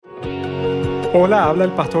Hola, habla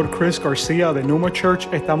el pastor Chris Garcia de Numa Church.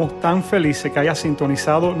 Estamos tan felices que hayas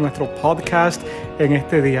sintonizado nuestro podcast en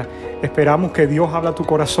este día. Esperamos que Dios hable a tu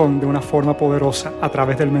corazón de una forma poderosa a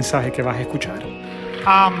través del mensaje que vas a escuchar.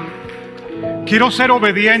 Quiero ser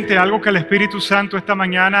obediente a algo que el Espíritu Santo esta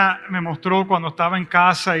mañana me mostró cuando estaba en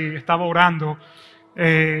casa y estaba orando.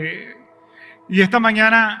 Y esta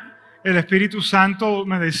mañana el Espíritu Santo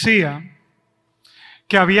me decía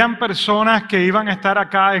que habían personas que iban a estar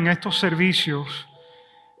acá en estos servicios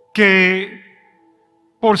que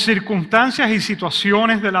por circunstancias y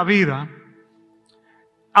situaciones de la vida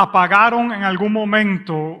apagaron en algún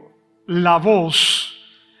momento la voz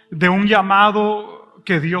de un llamado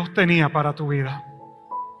que Dios tenía para tu vida.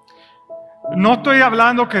 No estoy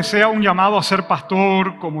hablando que sea un llamado a ser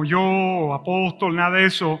pastor como yo o apóstol, nada de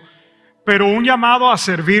eso, pero un llamado a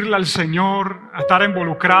servirle al Señor, a estar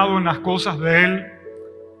involucrado en las cosas de Él.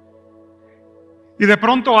 Y de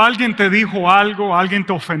pronto alguien te dijo algo, alguien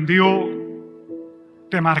te ofendió,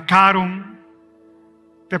 te marcaron,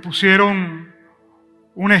 te pusieron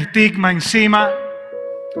un estigma encima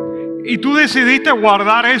y tú decidiste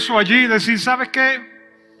guardar eso allí y decir, ¿sabes qué?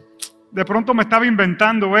 De pronto me estaba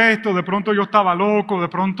inventando esto, de pronto yo estaba loco, de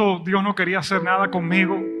pronto Dios no quería hacer nada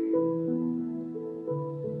conmigo.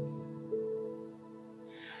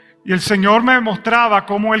 Y el Señor me mostraba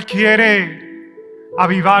cómo Él quiere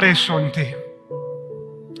avivar eso en ti.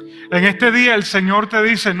 En este día el Señor te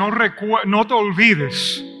dice, no te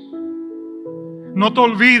olvides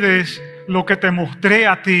lo que te mostré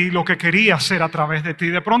a ti, lo que quería hacer a través de ti.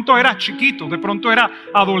 De pronto eras chiquito, de pronto eras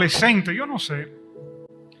adolescente, yo no sé.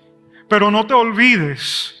 Pero no te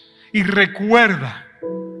olvides y recuerda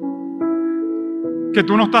que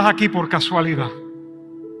tú no estás aquí por casualidad,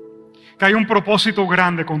 que hay un propósito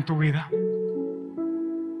grande con tu vida.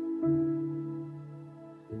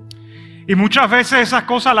 Y muchas veces esas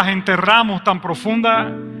cosas las enterramos tan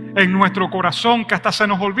profundas en nuestro corazón que hasta se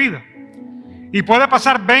nos olvida. Y puede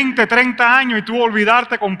pasar 20, 30 años y tú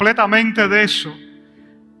olvidarte completamente de eso.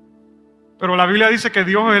 Pero la Biblia dice que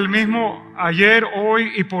Dios es el mismo ayer,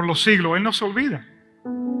 hoy y por los siglos. Él no se olvida.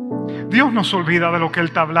 Dios no se olvida de lo que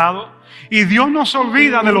Él te ha hablado. Y Dios no se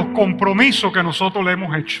olvida de los compromisos que nosotros le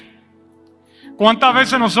hemos hecho. ¿Cuántas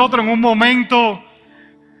veces nosotros en un momento,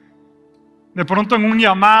 de pronto en un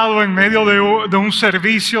llamado, en medio de un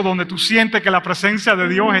servicio donde tú sientes que la presencia de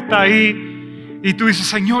Dios está ahí y tú dices,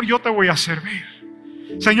 Señor, yo te voy a servir.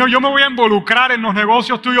 Señor, yo me voy a involucrar en los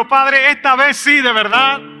negocios tuyos. Padre, esta vez sí, de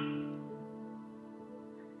verdad.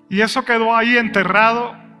 Y eso quedó ahí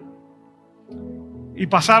enterrado. Y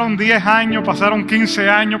pasaron 10 años, pasaron 15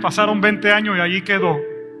 años, pasaron 20 años y allí quedó.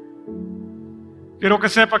 Quiero que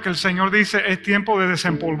sepa que el Señor dice, es tiempo de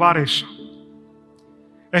desempolvar eso.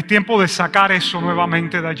 Es tiempo de sacar eso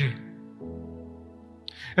nuevamente de allí.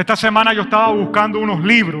 Esta semana yo estaba buscando unos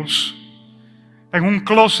libros en un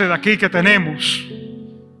closet de aquí que tenemos.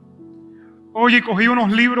 Oye, cogí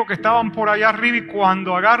unos libros que estaban por allá arriba y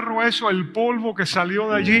cuando agarro eso, el polvo que salió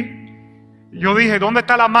de allí, yo dije, ¿dónde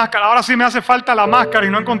está la máscara? Ahora sí me hace falta la máscara y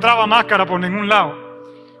no encontraba máscara por ningún lado.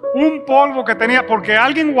 Un polvo que tenía, porque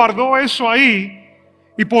alguien guardó eso ahí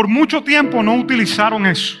y por mucho tiempo no utilizaron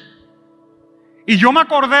eso. Y yo me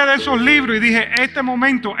acordé de esos libros y dije, este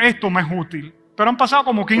momento, esto me es útil. Pero han pasado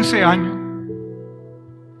como 15 años.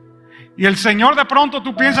 Y el Señor de pronto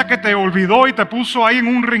tú piensas que te olvidó y te puso ahí en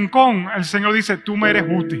un rincón. El Señor dice, tú me eres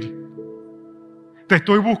útil. Te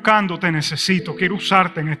estoy buscando, te necesito, quiero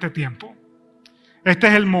usarte en este tiempo. Este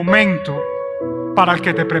es el momento para el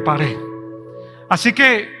que te preparé. Así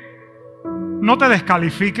que no te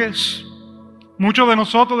descalifiques. Muchos de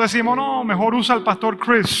nosotros decimos, no, mejor usa al pastor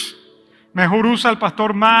Chris. Mejor usa al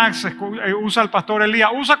pastor Max, usa al pastor Elías,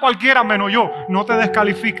 usa cualquiera menos yo. No te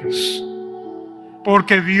descalifiques.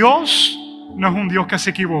 Porque Dios no es un Dios que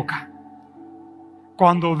se equivoca.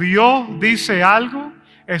 Cuando Dios dice algo,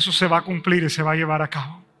 eso se va a cumplir y se va a llevar a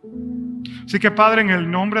cabo. Así que Padre, en el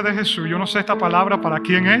nombre de Jesús, yo no sé esta palabra para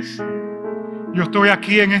quién es. Yo estoy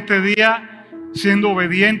aquí en este día siendo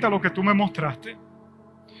obediente a lo que tú me mostraste.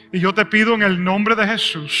 Y yo te pido en el nombre de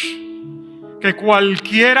Jesús que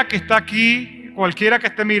cualquiera que está aquí, cualquiera que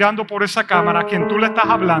esté mirando por esa cámara, a quien tú le estás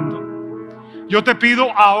hablando, yo te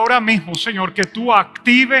pido ahora mismo, Señor, que tú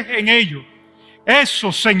actives en ellos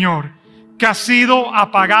eso, Señor, que ha sido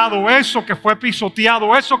apagado, eso que fue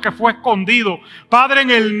pisoteado, eso que fue escondido. Padre,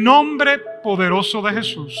 en el nombre poderoso de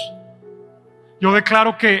Jesús, yo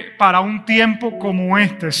declaro que para un tiempo como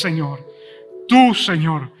este, Señor, tú,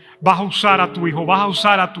 Señor, vas a usar a tu hijo, vas a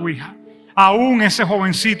usar a tu hija. Aún ese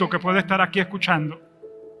jovencito que puede estar aquí escuchando.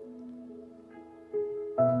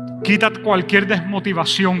 Quita cualquier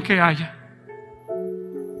desmotivación que haya.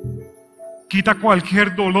 Quita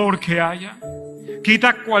cualquier dolor que haya.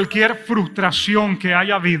 Quita cualquier frustración que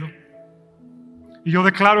haya habido. Y yo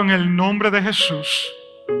declaro en el nombre de Jesús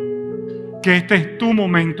que este es tu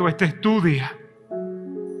momento, este es tu día.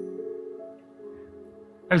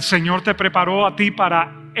 El Señor te preparó a ti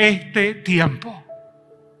para este tiempo.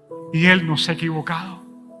 Y Él no se ha equivocado.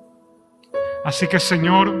 Así que,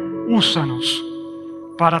 Señor, úsanos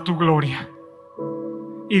para tu gloria.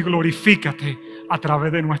 Y glorifícate a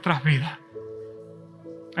través de nuestras vidas.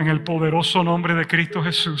 En el poderoso nombre de Cristo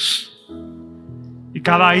Jesús. Y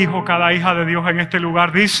cada hijo, cada hija de Dios en este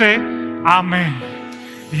lugar dice amén.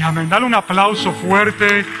 Y amén. Dale un aplauso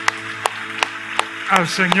fuerte al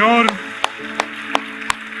Señor.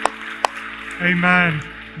 Amén.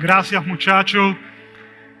 Gracias, muchachos.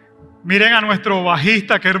 Miren a nuestro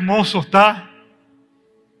bajista, qué hermoso está.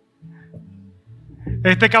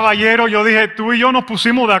 Este caballero, yo dije, tú y yo nos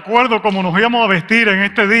pusimos de acuerdo cómo nos íbamos a vestir en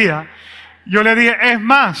este día. Yo le dije, es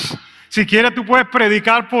más, si quieres tú puedes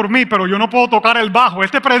predicar por mí, pero yo no puedo tocar el bajo.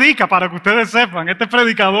 Este predica, para que ustedes sepan, este es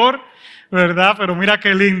predicador, ¿verdad? Pero mira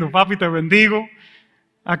qué lindo, papi, te bendigo.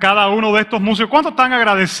 A cada uno de estos músicos. ¿Cuántos están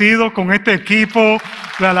agradecidos con este equipo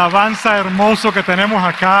de alabanza hermoso que tenemos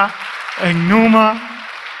acá en Numa?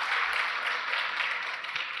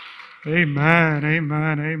 Amén,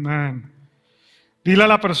 amén, amén. Dile a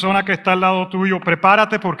la persona que está al lado tuyo,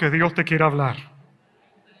 prepárate porque Dios te quiere hablar.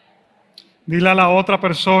 Dile a la otra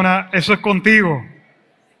persona, eso es contigo.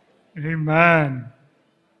 Amén.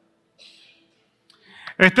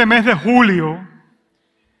 Este mes de julio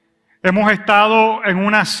hemos estado en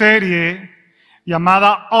una serie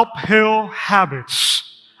llamada Uphill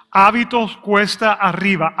Habits. Hábitos cuesta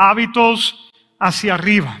arriba, hábitos hacia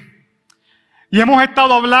arriba. Y hemos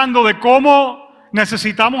estado hablando de cómo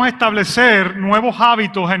necesitamos establecer nuevos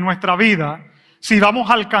hábitos en nuestra vida si vamos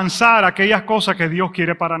a alcanzar aquellas cosas que Dios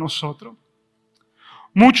quiere para nosotros.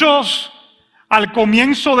 Muchos al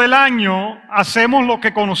comienzo del año hacemos lo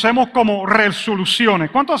que conocemos como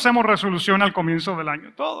resoluciones. ¿Cuántos hacemos resoluciones al comienzo del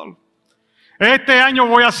año? Todos. Este año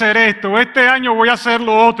voy a hacer esto, este año voy a hacer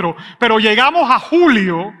lo otro. Pero llegamos a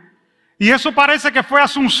julio y eso parece que fue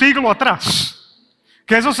hace un siglo atrás.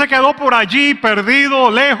 Que eso se quedó por allí,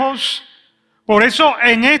 perdido, lejos. Por eso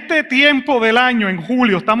en este tiempo del año, en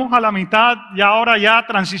julio, estamos a la mitad y ahora ya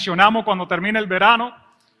transicionamos cuando termine el verano.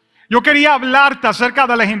 Yo quería hablarte acerca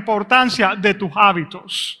de la importancia de tus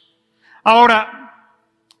hábitos. Ahora,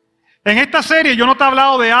 en esta serie yo no te he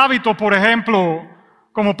hablado de hábitos, por ejemplo,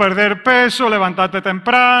 como perder peso, levantarte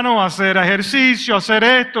temprano, hacer ejercicio, hacer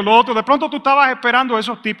esto, lo otro. De pronto tú estabas esperando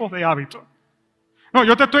esos tipos de hábitos. No,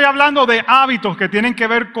 yo te estoy hablando de hábitos que tienen que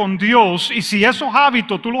ver con Dios y si esos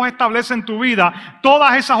hábitos tú los estableces en tu vida,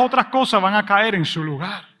 todas esas otras cosas van a caer en su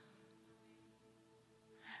lugar.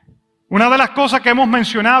 Una de las cosas que hemos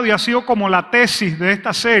mencionado y ha sido como la tesis de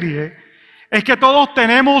esta serie es que todos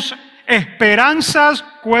tenemos esperanzas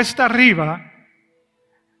cuesta arriba,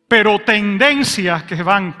 pero tendencias que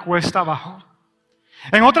van cuesta abajo.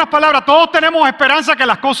 En otras palabras, todos tenemos esperanza que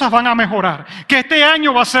las cosas van a mejorar, que este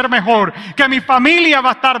año va a ser mejor, que mi familia va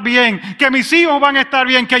a estar bien, que mis hijos van a estar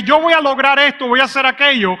bien, que yo voy a lograr esto, voy a hacer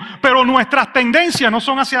aquello, pero nuestras tendencias no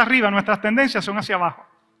son hacia arriba, nuestras tendencias son hacia abajo.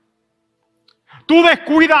 Tú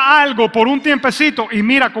descuidas algo por un tiempecito y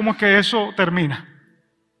mira cómo es que eso termina.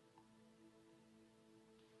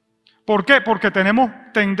 ¿Por qué? Porque tenemos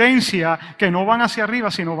tendencias que no van hacia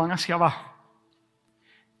arriba, sino van hacia abajo.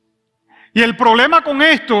 Y el problema con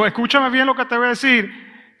esto, escúchame bien lo que te voy a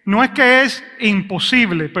decir, no es que es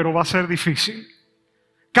imposible, pero va a ser difícil.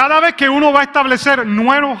 Cada vez que uno va a establecer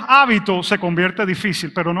nuevos hábitos se convierte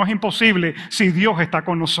difícil, pero no es imposible si Dios está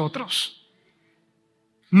con nosotros.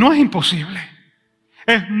 No es imposible.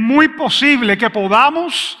 Es muy posible que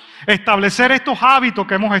podamos establecer estos hábitos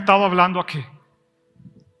que hemos estado hablando aquí.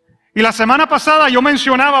 Y la semana pasada yo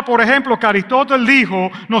mencionaba, por ejemplo, que Aristóteles dijo,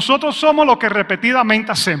 nosotros somos lo que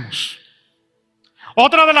repetidamente hacemos.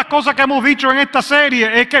 Otra de las cosas que hemos dicho en esta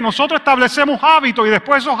serie es que nosotros establecemos hábitos y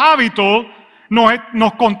después esos hábitos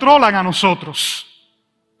nos controlan a nosotros.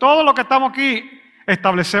 Todos los que estamos aquí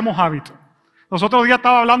establecemos hábitos. Los otros días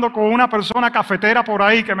estaba hablando con una persona cafetera por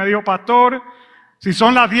ahí que me dijo, pastor, si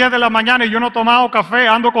son las 10 de la mañana y yo no he tomado café,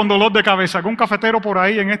 ando con dolor de cabeza. ¿Algún cafetero por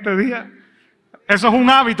ahí en este día? Eso es un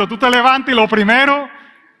hábito. Tú te levantas y lo primero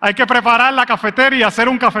hay que preparar la cafetera y hacer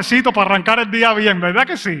un cafecito para arrancar el día bien. ¿Verdad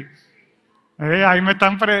que sí?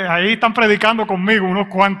 Ahí están predicando conmigo unos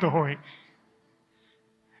cuantos hoy.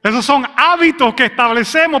 Esos son hábitos que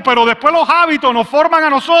establecemos, pero después los hábitos nos forman a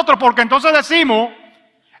nosotros porque entonces decimos,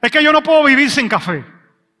 es que yo no puedo vivir sin café.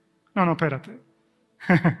 No, espérate.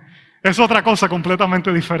 Es otra cosa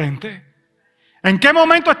completamente diferente. ¿En qué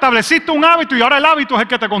momento estableciste un hábito y ahora el hábito es el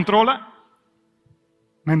que te controla?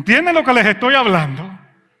 ¿Me entienden lo que les estoy hablando?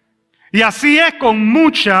 Y así es con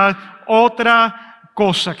muchas otras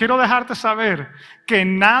cosas. Quiero dejarte saber que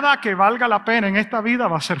nada que valga la pena en esta vida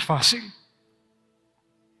va a ser fácil.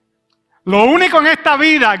 Lo único en esta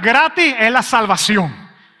vida gratis es la salvación.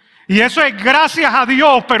 Y eso es gracias a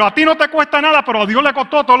Dios, pero a ti no te cuesta nada, pero a Dios le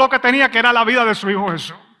costó todo lo que tenía, que era la vida de su Hijo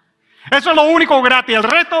Jesús. Eso es lo único gratis. El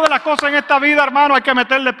resto de las cosas en esta vida, hermano, hay que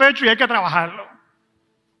meterle pecho y hay que trabajarlo.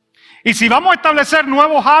 Y si vamos a establecer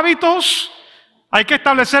nuevos hábitos, hay que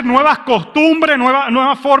establecer nuevas costumbres,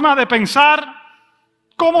 nuevas formas de pensar.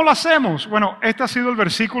 ¿Cómo lo hacemos? Bueno, este ha sido el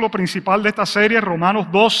versículo principal de esta serie,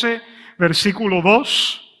 Romanos 12, versículo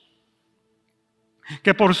 2.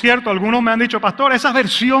 Que por cierto, algunos me han dicho, pastor, esa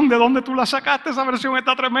versión, ¿de dónde tú la sacaste? Esa versión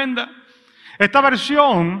está tremenda. Esta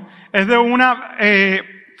versión es de una,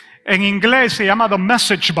 en inglés se llama The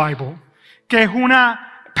Message Bible, que es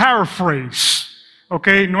una paraphrase.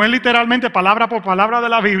 Okay, no es literalmente palabra por palabra de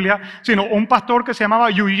la Biblia, sino un pastor que se llamaba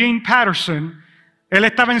Eugene Patterson. Él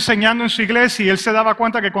estaba enseñando en su iglesia y él se daba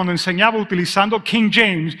cuenta que cuando enseñaba utilizando King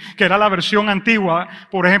James, que era la versión antigua,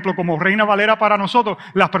 por ejemplo, como Reina Valera para nosotros,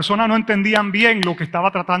 las personas no entendían bien lo que estaba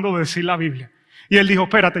tratando de decir la Biblia. Y él dijo,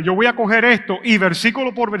 espérate, yo voy a coger esto y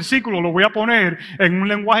versículo por versículo lo voy a poner en un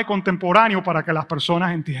lenguaje contemporáneo para que las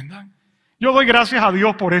personas entiendan. Yo doy gracias a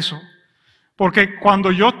Dios por eso. Porque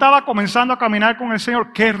cuando yo estaba comenzando a caminar con el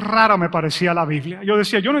Señor, qué rara me parecía la Biblia. Yo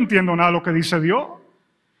decía, yo no entiendo nada de lo que dice Dios.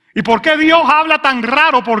 ¿Y por qué Dios habla tan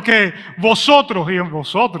raro? Porque vosotros,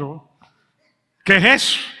 ¿qué es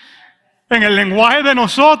eso? En el lenguaje de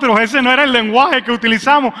nosotros, ese no era el lenguaje que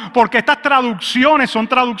utilizamos, porque estas traducciones son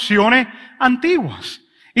traducciones antiguas.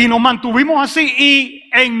 Y nos mantuvimos así, y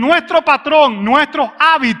en nuestro patrón, nuestro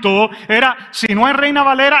hábito era, si no es Reina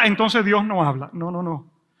Valera, entonces Dios no habla.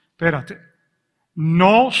 No, espérate.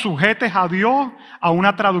 No sujetes a Dios a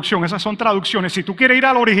una traducción. Esas son traducciones. Si tú quieres ir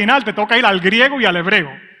al original, te toca ir al griego y al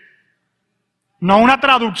hebreo. No una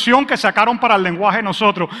traducción que sacaron para el lenguaje de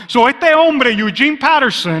nosotros. Este hombre, Eugene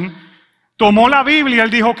Patterson, tomó la Biblia y él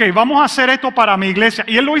dijo, ok, vamos a hacer esto para mi iglesia.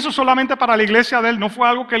 Y él lo hizo solamente para la iglesia de él. No fue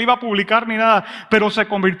algo que él iba a publicar ni nada. Pero se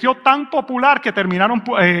convirtió tan popular que terminaron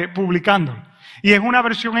publicando. Y es una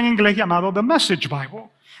versión en inglés llamada The Message Bible.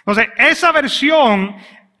 Entonces, esa versión,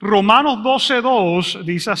 Romanos 12:2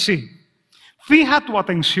 dice así: fija tu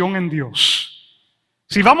atención en Dios.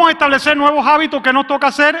 Si vamos a establecer nuevos hábitos, ¿qué nos toca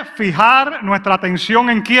hacer? Fijar nuestra atención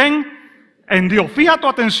 ¿en quién? En Dios. Fija tu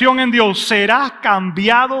atención en Dios. Serás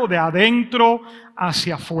cambiado de adentro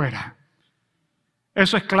hacia afuera.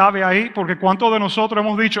 Eso es clave ahí, porque ¿cuántos de nosotros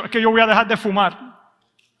hemos dicho, es que yo voy a dejar de fumar?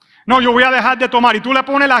 No, yo voy a dejar de tomar. Y tú le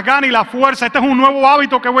pones las ganas y la fuerza. Este es un nuevo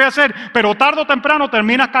hábito que voy a hacer. Pero tarde o temprano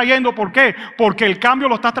terminas cayendo. ¿Por qué? Porque el cambio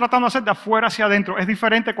lo estás tratando de hacer de afuera hacia adentro. Es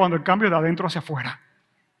diferente cuando el cambio es de adentro hacia afuera.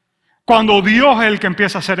 Cuando Dios es el que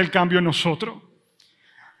empieza a hacer el cambio en nosotros.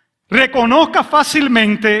 Reconozca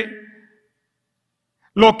fácilmente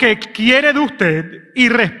lo que quiere de usted y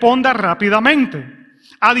responda rápidamente.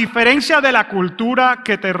 A diferencia de la cultura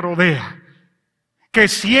que te rodea, que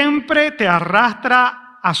siempre te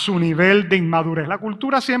arrastra a su nivel de inmadurez. La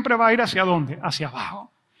cultura siempre va a ir ¿hacia dónde? Hacia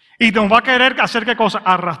abajo. Y nos va a querer hacer ¿qué cosa?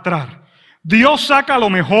 Arrastrar. Dios saca lo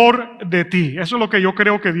mejor de ti. Eso es lo que yo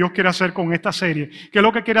creo que Dios quiere hacer con esta serie. ¿Qué es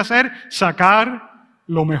lo que quiere hacer? Sacar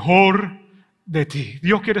lo mejor de ti.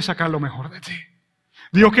 Dios quiere sacar lo mejor de ti.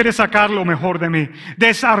 Dios quiere sacar lo mejor de mí.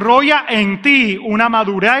 Desarrolla en ti una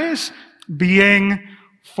madurez bien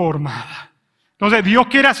formada. Entonces, Dios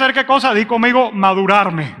quiere hacer ¿qué cosa? Di conmigo,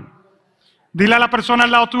 madurarme. Dile a la persona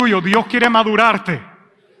al lado tuyo, Dios quiere madurarte.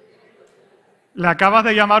 Le acabas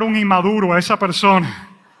de llamar un inmaduro a esa persona.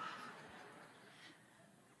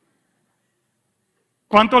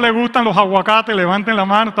 ¿Cuánto le gustan los aguacates? Levanten la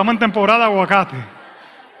mano, estamos en temporada de aguacate.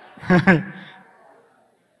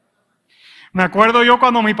 Me acuerdo yo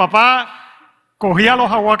cuando mi papá cogía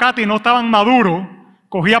los aguacates y no estaban maduros,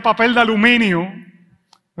 cogía papel de aluminio,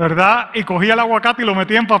 ¿verdad? Y cogía el aguacate y lo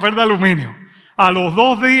metía en papel de aluminio. A los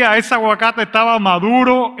 2 días ese aguacate estaba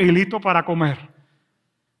maduro y listo para comer.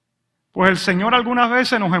 Pues el Señor algunas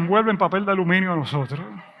veces nos envuelve en papel de aluminio a nosotros.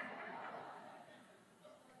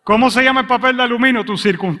 ¿Cómo se llama el papel de aluminio? Tu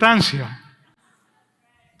circunstancia,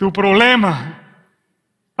 tu problema.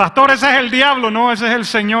 Pastor, ese es el diablo. No, ese es el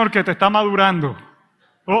Señor que te está madurando.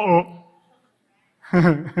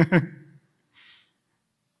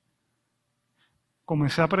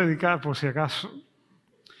 Comencé a predicar por si acaso.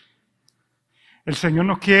 El Señor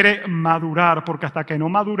nos quiere madurar, porque hasta que no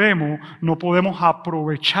maduremos no podemos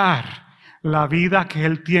aprovechar la vida que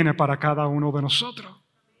Él tiene para cada uno de nosotros.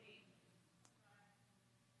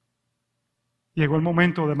 Llegó el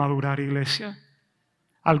momento de madurar, iglesia.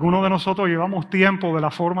 Algunos de nosotros llevamos tiempo de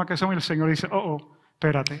la forma que somos y el Señor dice,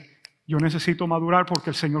 espérate, yo necesito madurar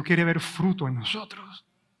porque el Señor quiere ver fruto en nosotros.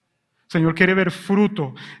 El Señor quiere ver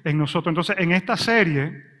fruto en nosotros. Entonces, en esta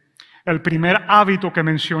serie, el primer hábito que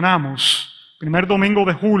mencionamos, primer domingo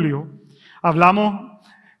de julio, hablamos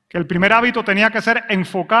que el primer hábito tenía que ser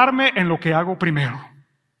enfocarme en lo que hago primero.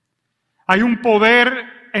 Hay un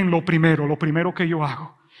poder en lo primero que yo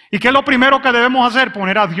hago. ¿Y qué es lo primero que debemos hacer?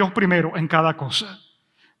 Poner a Dios primero en cada cosa.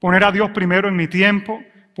 Poner a Dios primero en mi tiempo,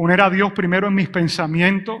 poner a Dios primero en mis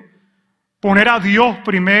pensamientos, poner a Dios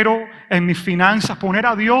primero en mis finanzas, poner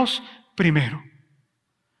a Dios primero.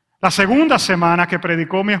 La segunda semana que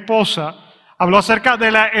predicó mi esposa, habló acerca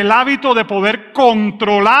del hábito de poder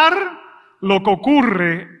controlar lo que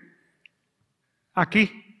ocurre aquí.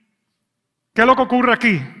 ¿Qué es lo que ocurre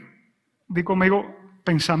aquí? Di conmigo,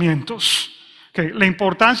 pensamientos. Okay. La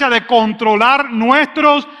importancia de controlar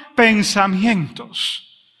nuestros pensamientos.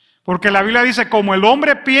 Porque la Biblia dice, como el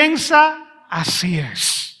hombre piensa, así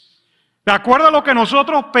es. De acuerdo a lo que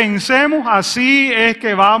nosotros pensemos, así es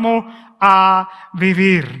que vamos a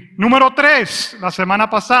vivir. Número 3, la semana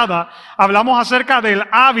pasada hablamos acerca del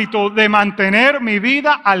hábito de mantener mi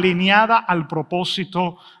vida alineada al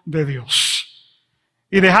propósito de Dios.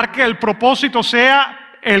 Y dejar que el propósito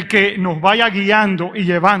sea el que nos vaya guiando y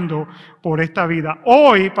llevando por esta vida.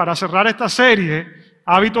 Hoy, para cerrar esta serie,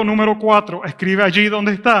 hábito número 4, escribe allí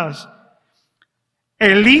donde estás.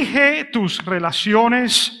 Elige tus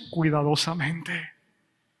relaciones cuidadosamente.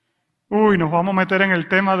 Nos vamos a meter en el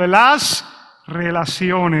tema de las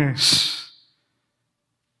relaciones.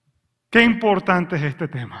 Qué importante es este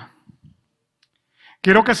tema.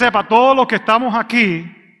 Quiero que sepa, todos los que estamos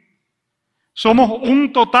aquí, somos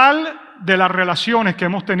un total de las relaciones que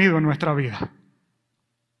hemos tenido en nuestra vida.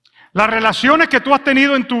 Las relaciones que tú has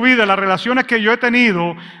tenido en tu vida, las relaciones que yo he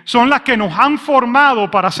tenido, son las que nos han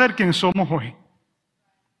formado para ser quien somos hoy.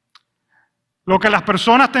 Lo que las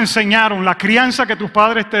personas te enseñaron, la crianza que tus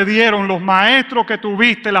padres te dieron, los maestros que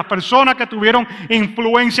tuviste, las personas que tuvieron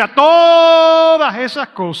influencia, todas esas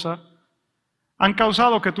cosas han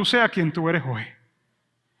causado que tú seas quien tú eres hoy.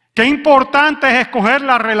 Qué importante es escoger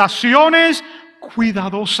las relaciones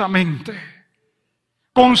cuidadosamente.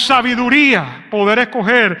 Con sabiduría poder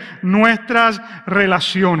escoger nuestras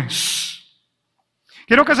relaciones.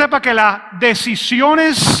 Quiero que sepa que las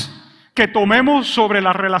decisiones que tomemos sobre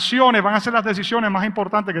las relaciones van a ser las decisiones más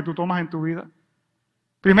importantes que tú tomas en tu vida.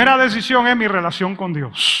 Primera decisión es mi relación con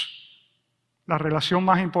Dios. La relación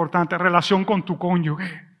más importante, relación con tu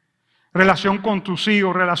cónyuge, relación con tus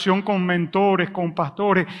hijos, relación con mentores, con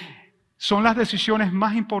pastores. Son las decisiones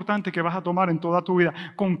más importantes que vas a tomar en toda tu vida.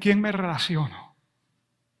 ¿Con quién me relaciono?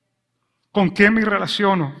 ¿Con quién me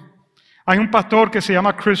relaciono? Hay un pastor que se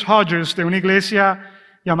llama Chris Hodges de una iglesia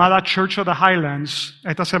llamada Church of the Highlands.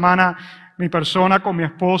 Esta semana mi persona con mi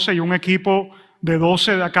esposa y un equipo de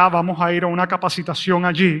 12 de acá vamos a ir a una capacitación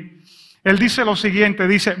allí. Él dice lo siguiente,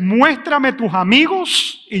 dice, muéstrame tus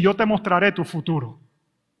amigos y yo te mostraré tu futuro.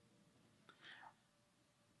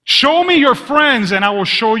 Show me your friends and I will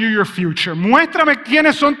show you your future. Muéstrame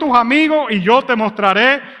quiénes son tus amigos y yo te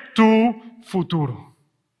mostraré tu futuro.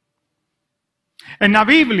 En la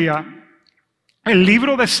Biblia, el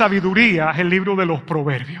libro de sabiduría es el libro de los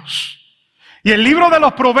proverbios. Y el libro de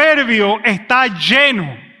los proverbios está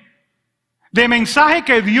lleno de mensajes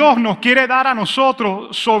que Dios nos quiere dar a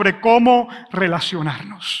nosotros sobre cómo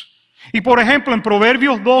relacionarnos. Y por ejemplo, en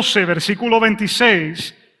Proverbios 12, versículo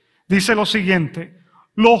 26, dice lo siguiente.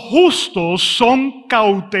 Los justos son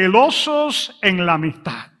cautelosos en la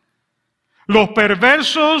amistad. Los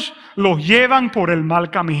perversos los llevan por el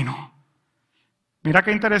mal camino. Mira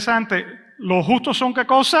qué interesante. Los justos son ¿qué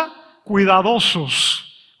cosa?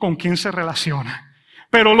 Cuidadosos con quién se relaciona.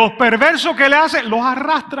 Pero los perversos que le hacen, los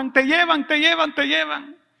arrastran, te llevan.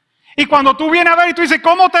 Y cuando tú vienes a ver y tú dices,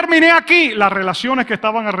 ¿cómo terminé aquí? Las relaciones que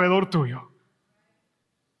estaban alrededor tuyo.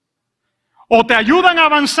 O te ayudan a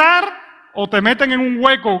avanzar o te meten en un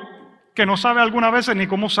hueco que no sabe algunas veces ni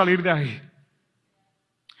cómo salir de ahí.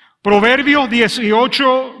 Proverbios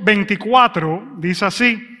 18, 24 dice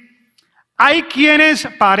así. Hay quienes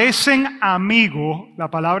parecen amigos, la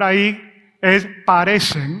palabra ahí es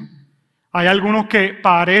parecen. Hay algunos que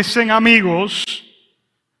parecen amigos.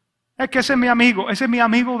 Es que ese es mi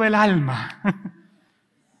amigo del alma.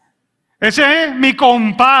 Ese es mi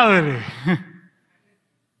compadre.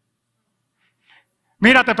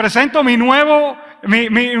 Mira, te presento mi nuevo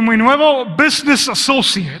business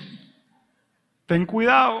associate. Ten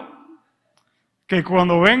cuidado, que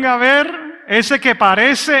cuando venga a ver, ese que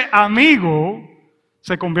parece amigo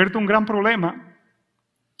se convierte en un gran problema.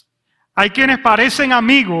 Hay quienes parecen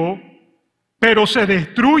amigos, pero se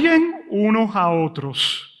destruyen unos a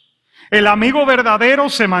otros. El amigo verdadero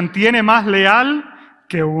se mantiene más leal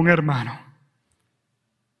que un hermano.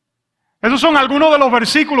 Esos son algunos de los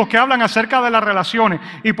versículos que hablan acerca de las relaciones.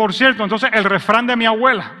 Y por cierto, entonces el refrán de mi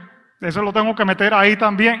abuela, eso lo tengo que meter ahí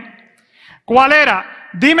también. ¿Cuál era?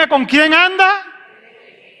 Dime con quién anda.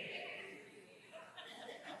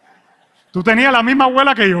 Tú tenías la misma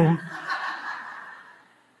abuela que yo.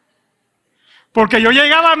 Porque yo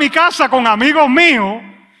llegaba a mi casa con amigos míos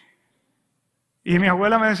y mi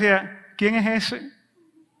abuela me decía, ¿quién es ese?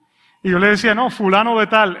 Y yo le decía, no, fulano de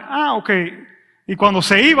tal. Ah, ok. Y cuando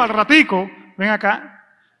se iba al ratico, ven acá,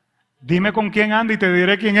 dime con quién anda y te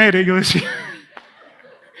diré quién eres. Y yo decía,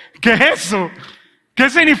 ¿qué es eso? ¿Qué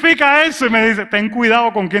significa eso? Y me dice, ten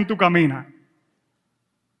cuidado con quién tú caminas.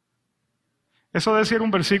 Eso debe ser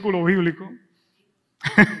un versículo bíblico.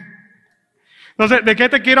 Entonces, ¿de qué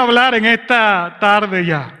te quiero hablar en esta tarde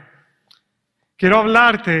ya? Quiero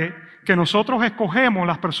hablarte que nosotros escogemos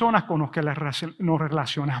las personas con las que nos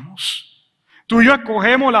relacionamos. Tú y yo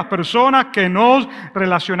escogemos las personas que nos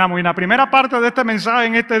relacionamos. Y en la primera parte de este mensaje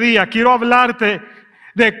en este día, quiero hablarte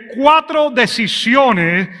de 4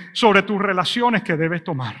 decisiones sobre tus relaciones que debes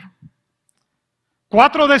tomar.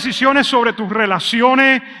 4 decisiones sobre tus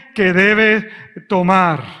relaciones que debes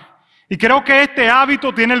tomar. Y creo que este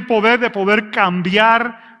hábito tiene el poder de poder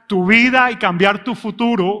cambiar tu vida y cambiar tu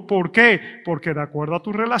futuro. ¿Por qué? Porque de acuerdo a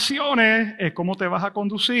tus relaciones es cómo te vas a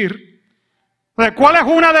conducir. ¿Cuál es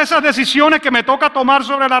una de esas decisiones que me toca tomar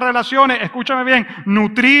sobre las relaciones? Escúchame bien,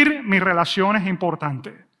 nutrir mis relaciones es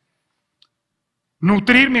importante.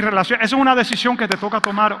 Nutrir mis relaciones, esa es una decisión que te toca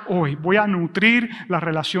tomar hoy. Voy a nutrir las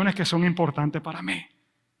relaciones que son importantes para mí.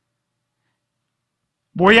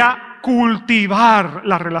 Voy a cultivar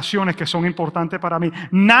las relaciones que son importantes para mí.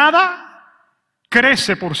 Nada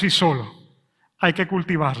crece por sí solo. Hay que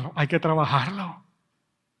cultivarlo, hay que trabajarlo.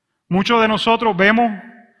 Muchos de nosotros vemos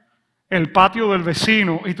el patio del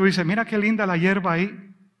vecino y tú dices, mira qué linda la hierba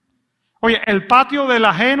ahí. Oye, el patio del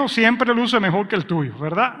ajeno siempre luce mejor que el tuyo,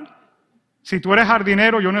 ¿verdad? Si tú eres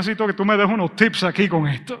jardinero, yo necesito que tú me des unos tips aquí con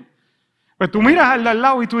esto. Pues tú miras al de al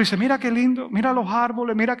lado y tú dices, mira qué lindo, mira los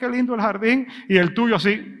árboles, mira qué lindo el jardín, y el tuyo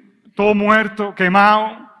así, todo muerto,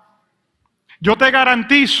 quemado. Yo te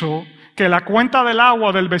garantizo que la cuenta del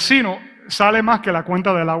agua del vecino sale más que la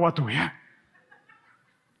cuenta del agua tuya.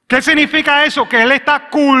 ¿Qué significa eso? Que él está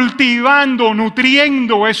cultivando,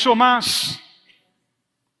 nutriendo eso más.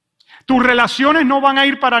 Tus relaciones no van a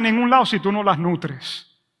ir para ningún lado si tú no las nutres.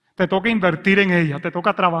 Te toca invertir en ella, te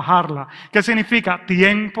toca trabajarla. ¿Qué significa?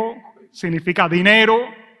 Tiempo, significa dinero,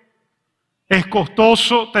 es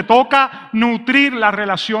costoso. Te toca nutrir las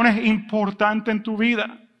relaciones importantes en tu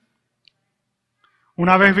vida.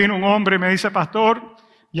 Una vez vino un hombre y me dice, pastor,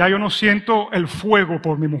 ya yo no siento el fuego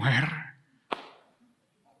por mi mujer.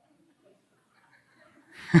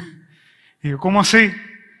 Y yo, ¿cómo así?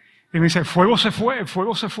 Y me dice, el fuego se fue, el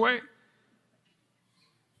fuego se fue.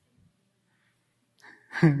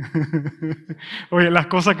 Oye, las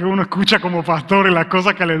cosas que uno escucha como pastor y las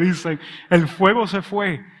cosas que le dicen, el fuego se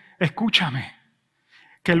fue. Escúchame,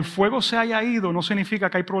 que el fuego se haya ido no significa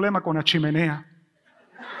que hay problema con la chimenea.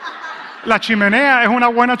 La chimenea es una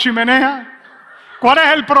buena chimenea. ¿Cuál es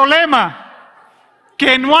el problema?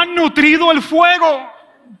 Que no han nutrido el fuego.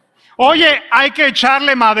 Oye, hay que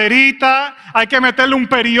echarle maderita, hay que meterle un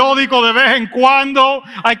periódico de vez en cuando,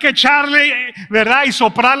 hay que echarle, ¿verdad? Y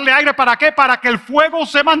soplarle aire. ¿Para qué? Para que el fuego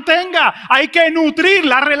se mantenga. Hay que nutrir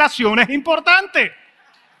las relaciones importantes.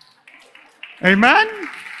 Amén.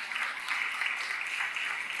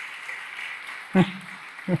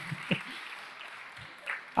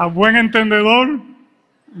 A buen entendedor,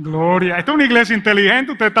 gloria. Esta es una iglesia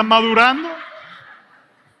inteligente, ustedes están madurando.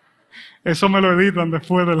 Eso me lo editan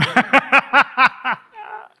después de la...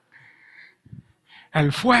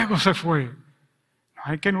 El fuego se fue.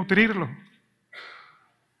 Hay que nutrirlo.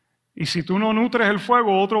 Y si tú no nutres el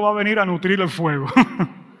fuego, otro va a venir a nutrir el fuego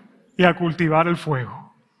y a cultivar el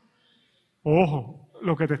fuego. Ojo,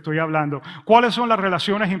 lo que te estoy hablando. ¿Cuáles son las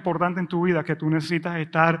relaciones importantes en tu vida que tú necesitas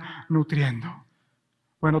estar nutriendo?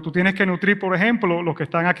 Bueno, tú tienes que nutrir, por ejemplo, los que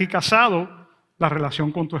están aquí casados, la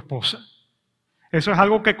relación con tu esposa. Eso es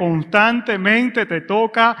algo que constantemente te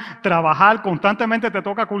toca trabajar, constantemente te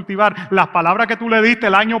toca cultivar. Las palabras que tú le diste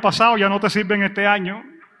el año pasado ya no te sirven este año.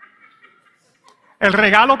 El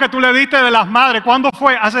regalo que tú le diste de las madres, ¿cuándo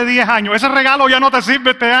fue? Hace 10 años. Ese regalo ya no te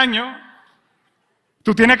sirve este año.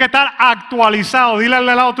 Tú tienes que estar actualizado. Dile al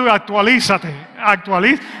lado tuyo, actualízate.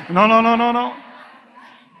 No.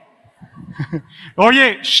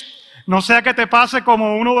 Oye, No sea que te pase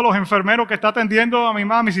como uno de los enfermeros que está atendiendo a mi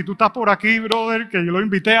mami. Si tú estás por aquí, brother, que yo lo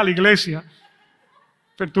invité a la iglesia.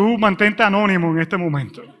 Pero tú mantente anónimo en este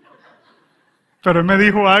momento. Pero él me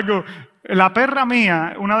dijo algo. La perra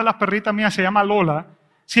mía, una de las perritas mías se llama Lola,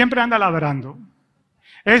 siempre anda ladrando.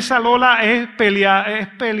 Esa Lola es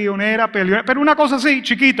peleonera, pero una cosa así,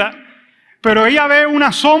 chiquita. Pero ella ve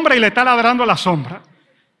una sombra y le está ladrando a la sombra.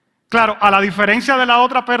 Claro, a la diferencia de la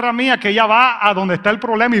otra perra mía, que ella va a donde está el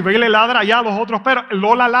problema y ve y le ladra allá a los otros perros,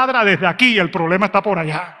 Lola ladra desde aquí y el problema está por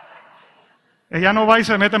allá. Ella no va y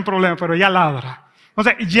se mete en problemas, pero ella ladra.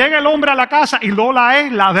 Entonces, llega el hombre a la casa y Lola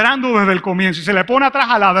es ladrando desde el comienzo y se le pone atrás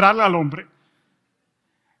a ladrarle al hombre.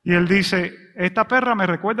 Y él dice, esta perra me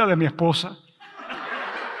recuerda de mi esposa.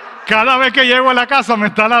 Cada vez que llego a la casa me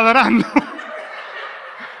está ladrando.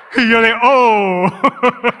 Y yo digo, oh.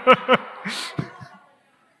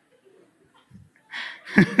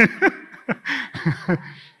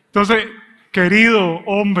 Entonces, querido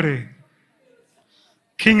hombre,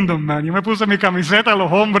 Kingdom Man, yo me puse mi camiseta a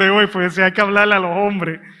los hombres hoy, pues si hay que hablarle a los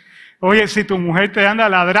hombres. Oye, si tu mujer te anda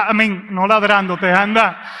ladrando, no ladrando, te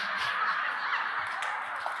anda...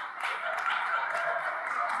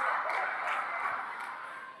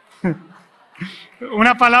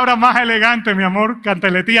 Una palabra más elegante, mi amor,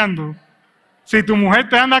 canteleteando. Si tu mujer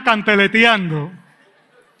te anda canteleteando,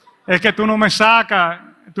 es que tú no me sacas,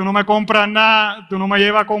 tú no me compras nada, tú no me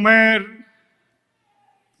llevas a comer.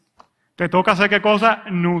 Te toca hacer qué cosa?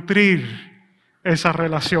 Nutrir esa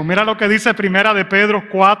relación. Mira lo que dice Primera de Pedro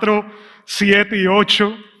 4, 7 y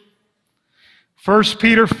 8. 1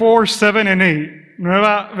 Peter 4, 7 and 8.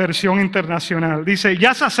 Nueva versión internacional. Dice,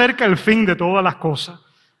 ya se acerca el fin de todas las cosas.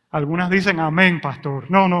 Algunas dicen, amén,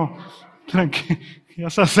 pastor. No, tranquilo. Ya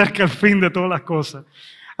se acerca el fin de todas las cosas.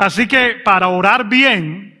 Así que para orar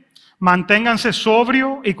bien, manténganse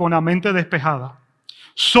sobrios y con la mente despejada.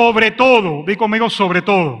 Sobre todo, di conmigo, sobre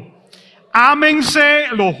todo, ámense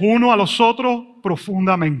los unos a los otros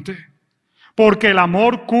profundamente, porque el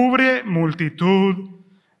amor cubre multitud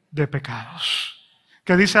de pecados.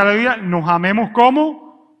 ¿Qué dice la Biblia? Nos amemos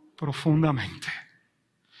 ¿cómo? Profundamente.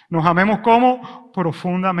 Nos amemos ¿cómo?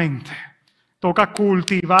 Profundamente. Toca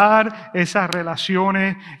cultivar esas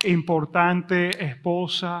relaciones importantes,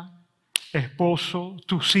 esposa, esposo,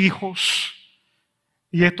 tus hijos.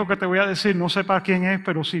 Y esto que te voy a decir, no sé para quién es,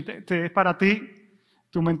 pero si te es para ti,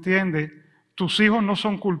 tú me entiendes. Tus hijos no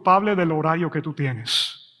son culpables del horario que tú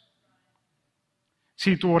tienes.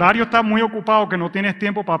 Si tu horario está muy ocupado, que no tienes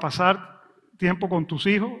tiempo para pasar tiempo con tus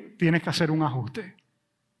hijos, tienes que hacer un ajuste.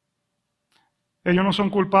 Ellos no son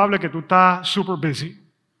culpables que tú estás super busy.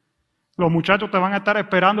 Los muchachos te van a estar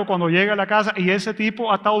esperando cuando llegue a la casa y ese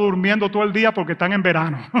tipo ha estado durmiendo todo el día porque están en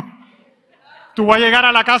verano. Tú vas a llegar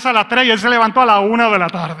a la casa a las 3 y él se levantó a las 1 de la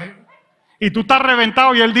tarde. Y tú estás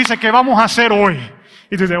reventado y él dice, ¿qué vamos a hacer hoy?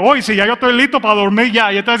 Y tú dices, hoy sí, ya yo estoy listo para dormir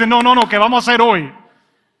ya. Y él te dice, no, ¿qué vamos a hacer hoy?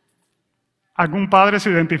 ¿Algún padre se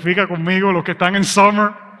identifica conmigo, los que están en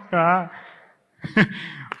summer? Ah.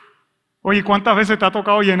 Oye, ¿cuántas veces te ha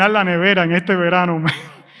tocado llenar la nevera en este verano?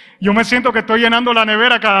 Yo me siento que estoy llenando la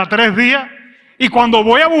nevera cada 3 días y cuando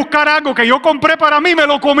voy a buscar algo que yo compré para mí, me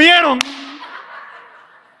lo comieron.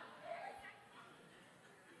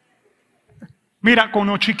 Mira, con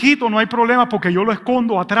los chiquitos no hay problema porque yo lo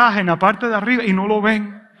escondo atrás en la parte de arriba y no lo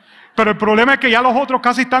ven. Pero el problema es que ya los otros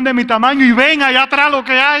casi están de mi tamaño y ven allá atrás lo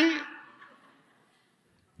que hay.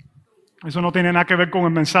 Eso no tiene nada que ver con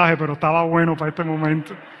el mensaje, pero estaba bueno para este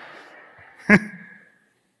momento.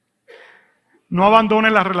 No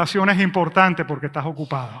abandones las relaciones importantes porque estás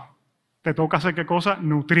ocupado. Te toca hacer qué cosa?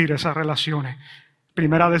 Nutrir esas relaciones.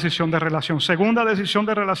 Primera decisión de relación. Segunda decisión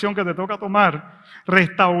de relación que te toca tomar,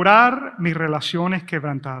 restaurar mis relaciones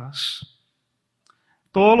quebrantadas.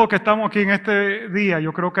 Todos los que estamos aquí en este día,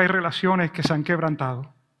 yo creo que hay relaciones que se han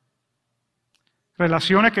quebrantado.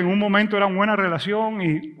 Relaciones que en un momento eran buena relación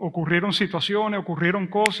y ocurrieron situaciones, ocurrieron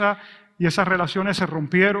cosas y esas relaciones se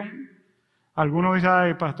rompieron. Algunos dicen,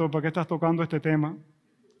 ay pastor, ¿por qué estás tocando este tema?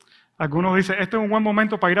 Algunos dicen, este es un buen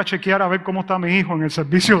momento para ir a chequear a ver cómo está mi hijo en el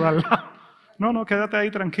servicio de al lado. No, quédate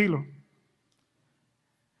ahí tranquilo.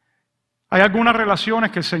 Hay algunas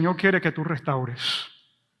relaciones que el Señor quiere que tú restaures.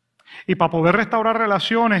 Y para poder restaurar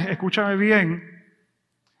relaciones, escúchame bien,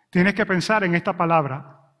 tienes que pensar en esta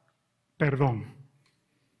palabra, perdón.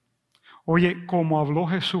 Oye, como habló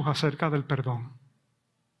Jesús acerca del perdón.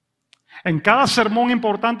 En cada sermón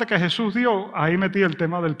importante que Jesús dio, ahí metí el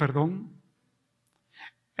tema del perdón.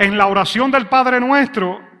 En la oración del Padre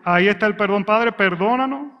Nuestro, ahí está el perdón. Padre,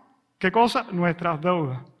 perdónanos, ¿qué cosa? Nuestras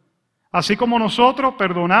deudas. Así como nosotros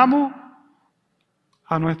perdonamos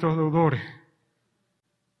a nuestros deudores.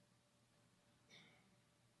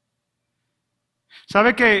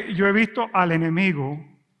 ¿Sabe que yo he visto al enemigo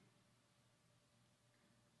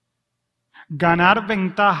ganar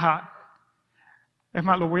ventaja? Es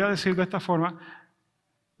más, lo voy a decir de esta forma.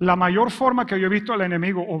 La mayor forma que yo he visto al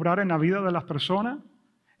enemigo obrar en la vida de las personas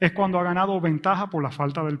es cuando ha ganado ventaja por la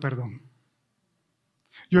falta del perdón.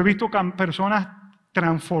 Yo he visto personas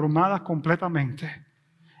transformadas completamente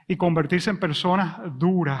y convertirse en personas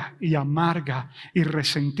duras y amargas y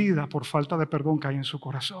resentidas por falta de perdón que hay en su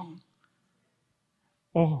corazón.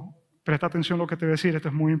 Ojo, presta atención a lo que te voy a decir, esto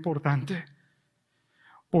es muy importante.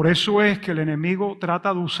 Por eso es que el enemigo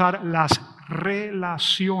trata de usar las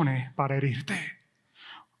relaciones para herirte.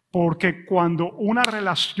 Porque cuando una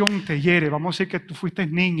relación te hiere, vamos a decir que tú fuiste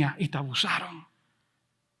niña y te abusaron.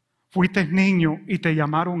 Fuiste niño y te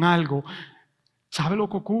llamaron algo. ¿Sabe lo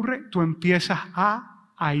que ocurre? Tú empiezas a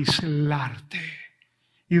aislarte.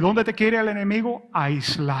 ¿Y dónde te quiere el enemigo?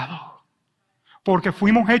 Aislado. Porque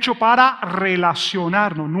fuimos hechos para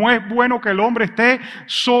relacionarnos. No es bueno que el hombre esté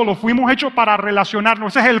solo. Fuimos hechos para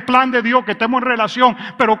relacionarnos. Ese es el plan de Dios, que estemos en relación.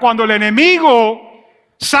 Pero cuando el enemigo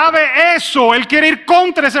sabe eso, él quiere ir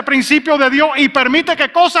contra ese principio de Dios y permite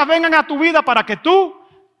que cosas vengan a tu vida para que tú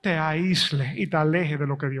te aísles y te alejes de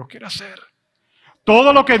lo que Dios quiere hacer.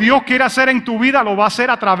 Todo lo que Dios quiere hacer en tu vida lo va a hacer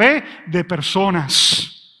a través de personas.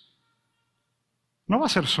 No va a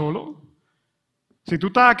ser solo. Si tú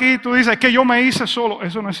estás aquí y tú dices que yo me hice solo,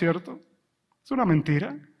 eso no es cierto. Es una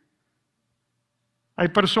mentira. Hay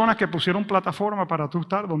personas que pusieron plataforma para tú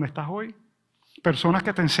estar donde estás hoy. Personas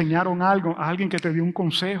que te enseñaron algo, alguien que te dio un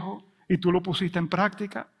consejo y tú lo pusiste en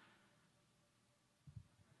práctica.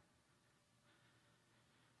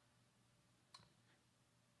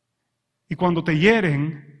 Y cuando te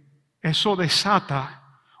hieren, eso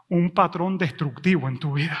desata un patrón destructivo en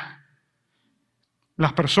tu vida.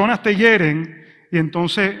 Las personas te hieren y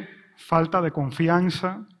entonces falta de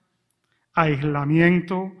confianza,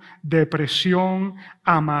 aislamiento, depresión,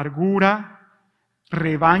 amargura,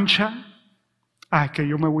 revancha. Es que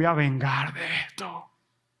yo me voy a vengar de esto.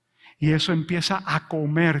 Y eso empieza a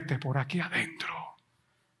comerte por aquí adentro.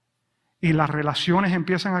 Y las relaciones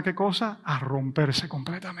empiezan ¿a qué cosa? A romperse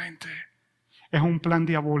completamente. Es un plan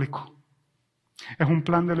diabólico. Es un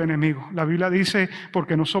plan del enemigo. La Biblia dice,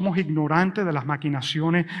 porque no somos ignorantes de las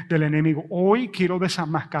maquinaciones del enemigo. Hoy quiero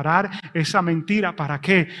desenmascarar esa mentira. ¿Para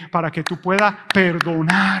qué? Para que tú puedas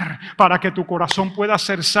perdonar, para que tu corazón pueda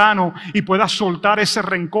ser sano y puedas soltar ese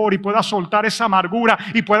rencor y puedas soltar esa amargura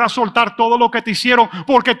y puedas soltar todo lo que te hicieron,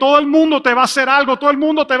 porque todo el mundo te va a hacer algo, todo el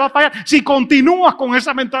mundo te va a fallar si continúas con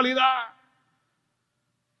esa mentalidad.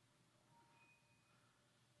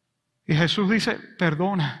 Y Jesús dice,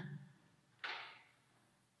 perdona.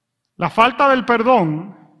 La falta del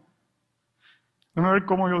perdón, déjame ver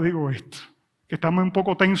cómo yo digo esto, que está muy un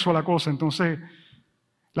poco tenso la cosa. Entonces,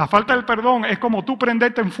 la falta del perdón es como tú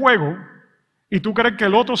prenderte en fuego y tú crees que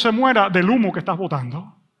el otro se muera del humo que estás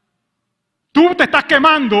botando. Tú te estás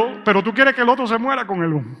quemando, pero tú quieres que el otro se muera con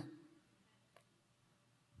el humo.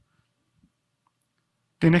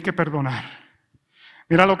 Tienes que perdonar.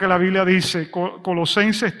 Mira lo que la Biblia dice,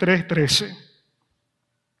 Colosenses 3:13.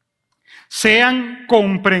 Sean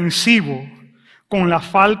comprensivos con las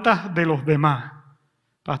faltas de los demás.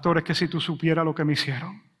 Pastor, es que si tú supieras lo que me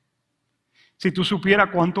hicieron. Si tú supieras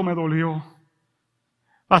cuánto me dolió.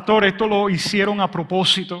 Pastor, esto lo hicieron a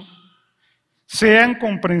propósito. Sean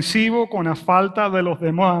comprensivos con la falta de los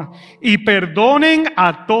demás y perdonen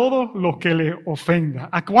a todos los que les ofendan.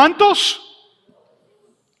 ¿A cuántos?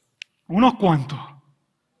 Unos cuantos.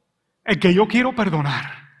 El que yo quiero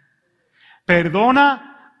perdonar. Perdona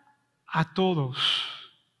a todos.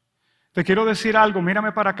 Te quiero decir algo,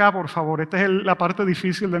 mírame para acá, por favor. Esta es la parte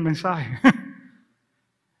difícil del mensaje.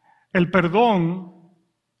 El perdón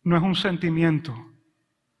no es un sentimiento.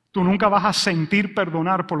 Tú nunca vas a sentir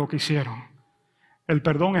perdonar por lo que hicieron. El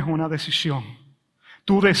perdón es una decisión.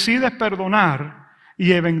 Tú decides perdonar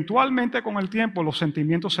y eventualmente con el tiempo los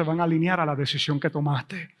sentimientos se van a alinear a la decisión que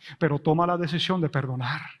tomaste. Pero toma la decisión de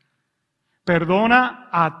perdonar. Perdona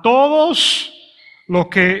a todos los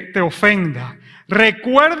que te ofenda.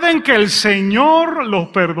 Recuerden que el Señor los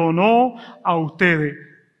perdonó a ustedes.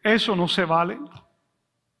 Eso no se vale.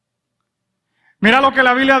 Mira lo que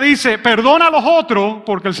la Biblia dice, perdona a los otros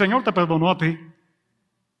porque el Señor te perdonó a ti.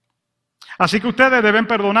 Así que ustedes deben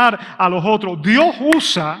perdonar a los otros. Dios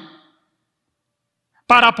usa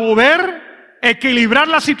para poder equilibrar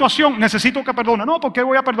la situación. Necesito que perdone. No, ¿por qué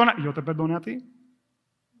voy a perdonar? Yo te perdoné a ti.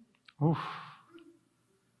 Uf.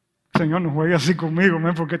 Señor, no juegue así conmigo,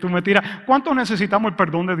 porque tú me tiras. ¿Cuántos necesitamos el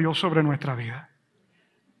perdón de Dios sobre nuestra vida?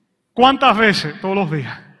 ¿Cuántas veces? Todos los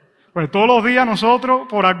días. Pues todos los días nosotros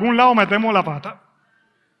por algún lado metemos la pata.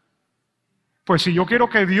 Pues si yo quiero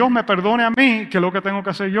que Dios me perdone a mí, ¿qué es lo que tengo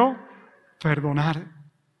que hacer yo? Perdonar.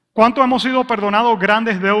 ¿Cuántos hemos sido perdonados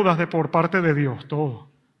grandes deudas por parte de Dios? Todos.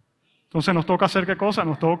 Entonces nos toca hacer ¿qué cosa?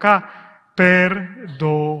 Nos toca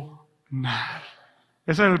perdonar.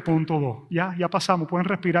 Ese es el punto 2. Ya pasamos, pueden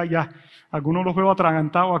respirar ya. Algunos los veo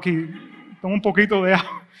atragantados aquí. Tomo un poquito de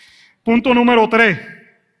agua. Punto número 3.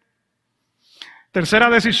 Tercera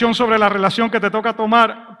decisión sobre la relación que te toca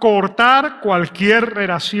tomar: cortar cualquier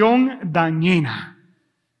relación dañina.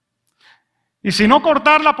 Y si no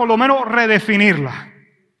cortarla, por lo menos redefinirla.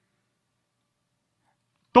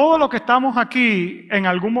 Todos los que estamos aquí, en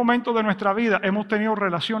algún momento de nuestra vida, hemos tenido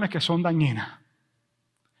relaciones que son dañinas.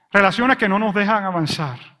 Relaciones que no nos dejan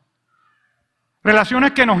avanzar.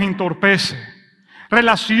 Relaciones que nos entorpecen.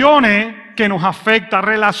 Relaciones que nos afectan.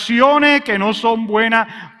 Relaciones que no son buenas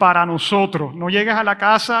para nosotros. No llegues a la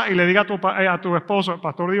casa y le digas a tu esposo: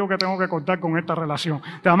 pastor, digo que tengo que cortar con esta relación.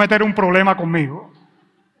 Te va a meter un problema conmigo.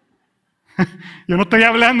 Yo no estoy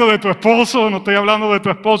hablando de tu esposo, no estoy hablando de tu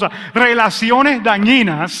esposa. Relaciones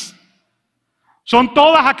dañinas son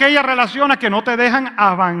todas aquellas relaciones que no te dejan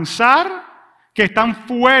avanzar, que están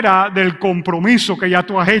fuera del compromiso que ya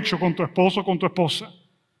tú has hecho con tu esposo o con tu esposa.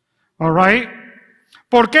 All right?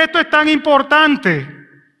 ¿Por qué esto es tan importante?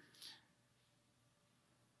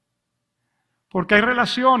 Porque hay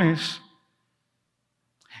relaciones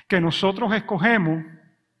que nosotros escogemos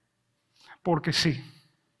porque sí.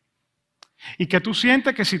 Y que tú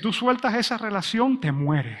sientes que si tú sueltas esa relación te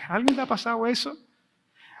mueres. ¿A alguien le ha pasado eso?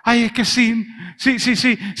 Ay, es que sí,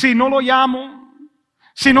 no lo llamo,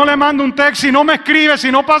 si no le mando un texto, si no me escribe,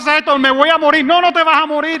 si no pasa esto, me voy a morir. No, no te vas a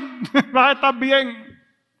morir, vas a estar bien.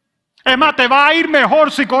 Es más, te va a ir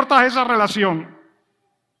mejor si cortas esa relación.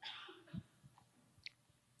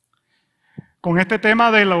 Con este tema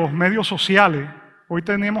de los medios sociales, hoy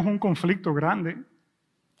tenemos un conflicto grande.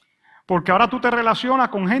 Porque ahora tú te relacionas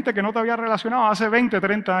con gente que no te había relacionado hace 20,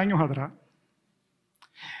 30 años atrás.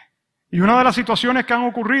 Y una de las situaciones que han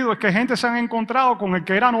ocurrido es que gente se han encontrado con el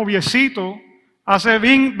que era noviecito hace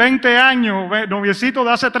 20 años, noviecito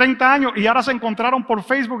de hace 30 años, y ahora se encontraron por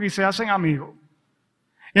Facebook y se hacen amigos.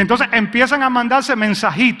 Y entonces empiezan a mandarse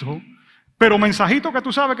mensajitos, pero mensajitos que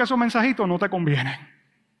tú sabes que esos mensajitos no te convienen.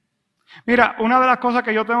 Mira, una de las cosas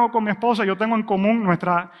que yo tengo con mi esposa, yo tengo en común,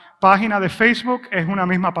 nuestra página de Facebook es una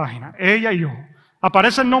misma página, ella y yo.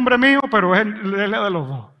 Aparece el nombre mío, pero es la de los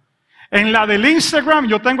dos. En la del Instagram,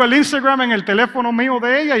 yo tengo el Instagram en el teléfono mío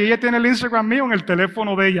de ella y ella tiene el Instagram mío en el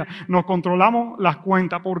teléfono de ella. Nos controlamos las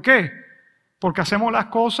cuentas. ¿Por qué? Porque hacemos las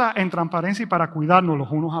cosas en transparencia y para cuidarnos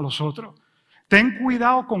los unos a los otros. Ten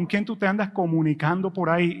cuidado con quién tú te andas comunicando por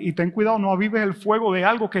ahí y ten cuidado, no avives el fuego de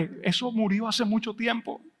algo que eso murió hace mucho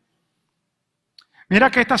tiempo. Mira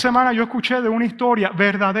que esta semana yo escuché de una historia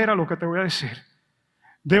verdadera, lo que te voy a decir,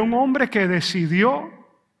 de un hombre que decidió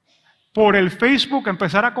por el Facebook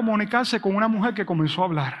empezar a comunicarse con una mujer que comenzó a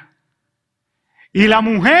hablar. Y la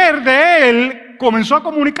mujer de él comenzó a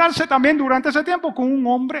comunicarse también durante ese tiempo con un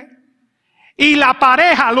hombre. Y la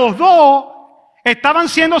pareja, los dos, estaban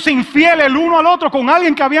siéndose infieles el uno al otro con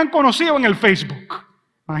alguien que habían conocido en el Facebook.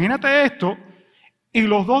 Imagínate esto. Y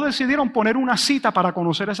los dos decidieron poner una cita para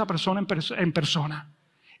conocer a esa persona en persona.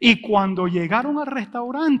 Y cuando llegaron al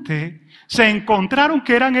restaurante, se encontraron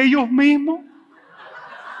que eran ellos mismos.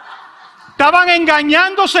 Estaban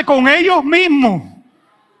engañándose con ellos mismos.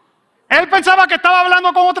 Él pensaba que estaba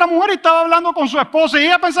hablando con otra mujer y estaba hablando con su esposa. Y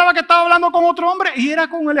ella pensaba que estaba hablando con otro hombre y era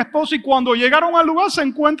con el esposo. Y cuando llegaron al lugar se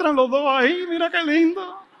encuentran los dos ahí. Mira qué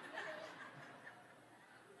lindo.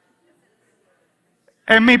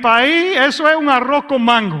 En mi país eso es un arroz con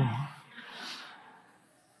mango.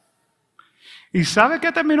 ¿Y sabe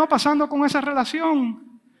qué terminó pasando con esa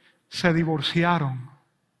relación? Se divorciaron.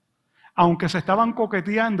 Aunque se estaban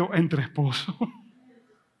coqueteando entre esposos.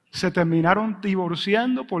 Se terminaron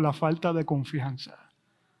divorciando por la falta de confianza.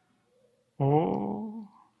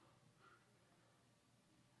 Oh.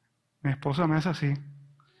 Mi esposa me hace así.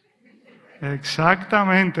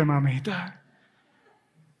 Exactamente, mamita.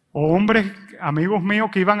 Hombres, amigos míos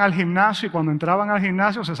que iban al gimnasio y cuando entraban al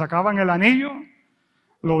gimnasio se sacaban el anillo,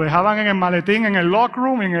 lo dejaban en el maletín, en el locker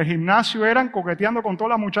room, y en el gimnasio eran coqueteando con todas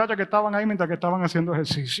las muchachas que estaban ahí mientras que estaban haciendo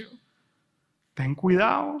ejercicio. Ten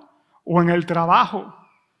cuidado. O en el trabajo.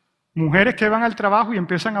 Mujeres que van al trabajo y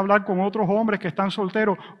empiezan a hablar con otros hombres que están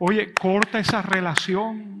solteros. Oye, corta esa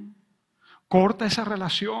relación. Corta esa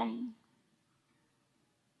relación.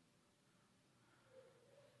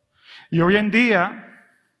 Y hoy en día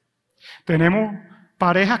tenemos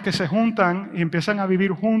parejas que se juntan y empiezan a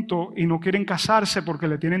vivir juntos y no quieren casarse porque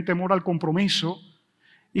le tienen temor al compromiso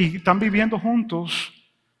y están viviendo juntos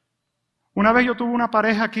Una vez yo tuve una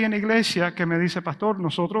pareja aquí en la iglesia que me dice, pastor,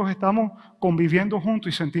 nosotros estamos conviviendo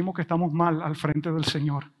juntos y sentimos que estamos mal al frente del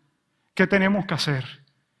Señor. ¿Qué tenemos que hacer?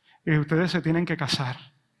 Y ustedes se tienen que casar.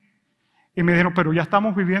 Y me dijeron, pero ya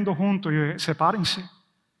estamos viviendo juntos. Y yo dije, sepárense.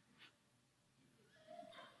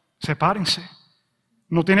 Sepárense.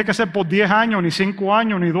 No tiene que ser por 10 años, ni 5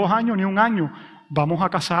 años, ni 2 años, ni 1 año. Vamos a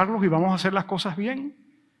casarlos y vamos a hacer las cosas bien.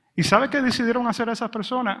 ¿Y sabe qué decidieron hacer esas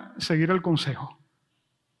personas? Seguir el consejo.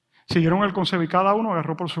 Siguieron el consejo y cada uno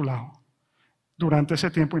agarró por su lado. Durante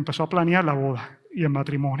ese tiempo empezó a planear la boda y el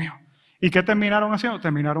matrimonio. ¿Y qué terminaron haciendo?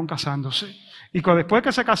 Terminaron casándose. Y después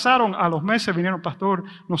que se casaron, a los meses vinieron, pastor,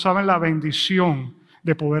 no saben la bendición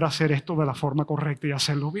de poder hacer esto de la forma correcta y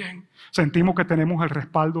hacerlo bien. Sentimos que tenemos el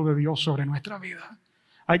respaldo de Dios sobre nuestra vida.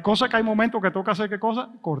 Hay cosas que hay momentos que toca hacer, ¿qué cosa?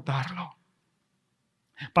 Cortarlo.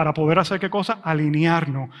 Para poder hacer, ¿qué cosa?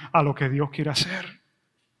 Alinearnos a lo que Dios quiere hacer.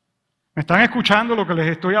 ¿Me están escuchando lo que les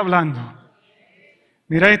estoy hablando?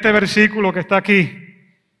 Mira este versículo que está aquí.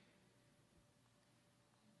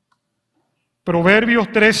 Proverbios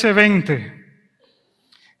 13:20.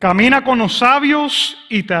 Camina con los sabios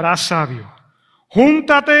y te harás sabio.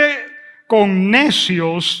 Júntate con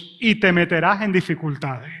necios y te meterás en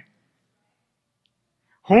dificultades.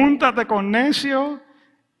 Júntate con necios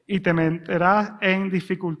y te meterás en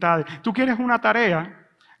dificultades. ¿Tú quieres una tarea?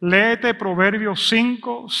 Léete Proverbios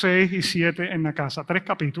 5, 6 y 7 en la casa. 3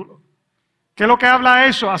 capítulos. ¿Qué es lo que habla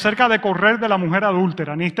eso? Acerca de correr de la mujer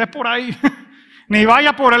adúltera. Ni estés por ahí. Ni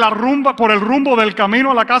vaya por el rumbo del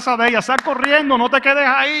camino a la casa de ella. Sal corriendo, no te quedes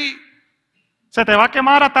ahí. Se te va a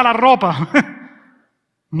quemar hasta la ropa.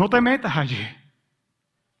 No te metas allí.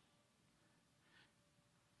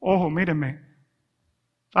 Ojo, mírenme.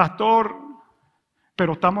 Pastor,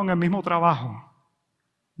 pero estamos en el mismo trabajo.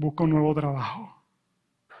 Busca un nuevo trabajo.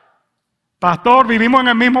 Pastor, vivimos en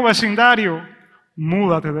el mismo vecindario.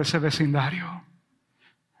 Múdate de ese vecindario.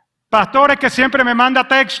 Pastor, es que siempre me manda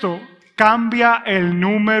texto. Cambia el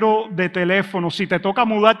número de teléfono. Si te toca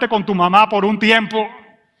mudarte con tu mamá por un tiempo.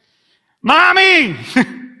 ¡Mami!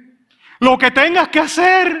 Lo que tengas que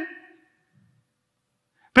hacer.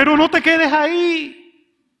 Pero no te quedes ahí.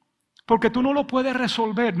 Porque tú no lo puedes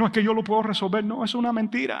resolver. No es que yo lo puedo resolver. No, es una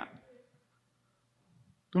mentira.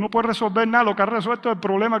 Tú no puedes resolver nada. Lo que has resuelto es el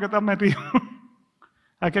problema que te has metido.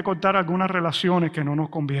 Hay que cortar algunas relaciones que no nos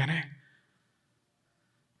convienen.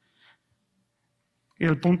 Y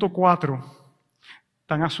el punto 4,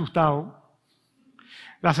 están asustados.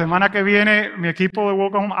 La semana que viene, mi equipo de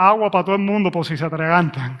Walk Home, agua para todo el mundo por si se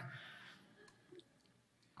atragantan.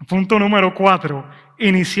 Punto número 4,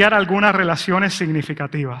 iniciar algunas relaciones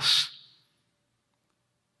significativas.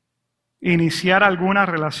 Iniciar algunas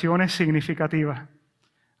relaciones significativas.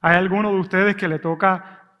 Hay algunos de ustedes que le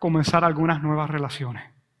toca comenzar algunas nuevas relaciones.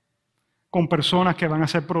 Con personas que van a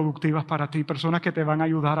ser productivas para ti, personas que te van a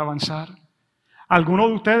ayudar a avanzar. Algunos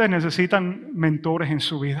de ustedes necesitan mentores en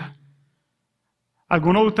su vida.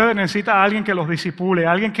 Algunos de ustedes necesitan a alguien que los disipule,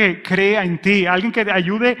 alguien que crea en ti, alguien que te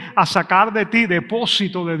ayude a sacar de ti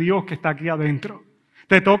depósito de Dios que está aquí adentro.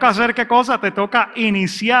 ¿Te toca hacer qué cosa? Te toca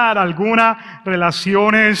iniciar algunas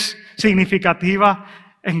relaciones significativas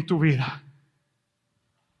en tu vida.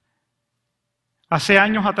 Hace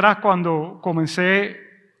años atrás, cuando comencé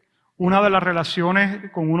una de las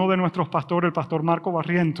relaciones con uno de nuestros pastores, el pastor Marco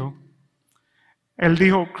Barriento, él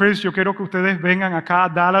dijo, Chris, yo quiero que ustedes vengan acá a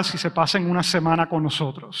Dallas y se pasen una semana con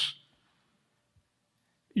nosotros.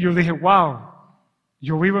 Y yo dije, wow,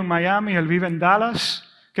 yo vivo en Miami, él vive en Dallas.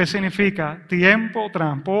 ¿Qué significa? Tiempo,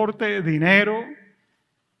 transporte, dinero,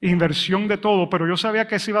 inversión de todo. Pero yo sabía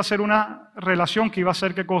que esa iba a ser una relación que iba a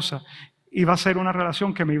ser ¿qué cosa? Iba a ser una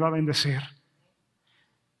relación que me iba a bendecir.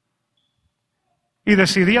 Y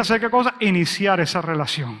decidí hacer ¿qué cosa? Iniciar esa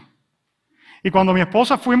relación. Y cuando mi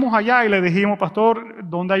esposa fuimos allá y le dijimos, pastor,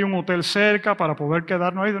 ¿dónde hay un hotel cerca para poder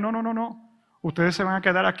quedarnos ahí? No. Ustedes se van a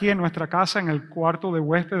quedar aquí en nuestra casa, en el cuarto de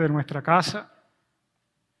huésped de nuestra casa.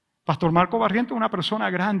 Pastor Marco Barriento es una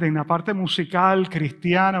persona grande en la parte musical,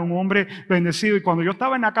 cristiana, un hombre bendecido. Y cuando yo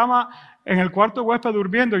estaba en la cama, en el cuarto de huésped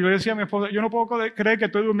durmiendo, yo decía a mi esposa, yo no puedo creer que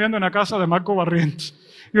estoy durmiendo en la casa de Marco Barriento.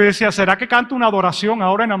 Yo decía, ¿será que canto una adoración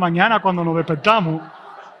ahora en la mañana cuando nos despertamos?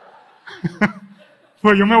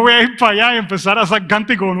 Pues yo me voy a ir para allá y empezar a hacer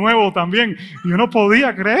cántico nuevo también. Yo no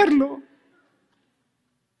podía creerlo.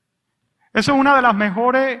 Esa es una de las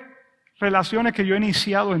mejores relaciones que yo he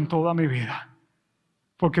iniciado en toda mi vida.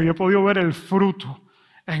 Porque yo he podido ver el fruto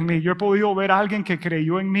en mí. Yo he podido ver a alguien que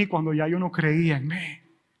creyó en mí cuando ya yo no creía en mí.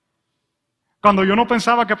 Cuando yo no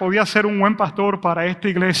pensaba que podía ser un buen pastor para esta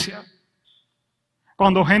iglesia.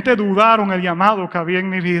 Cuando gente dudaron el llamado que había en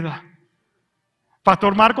mi vida.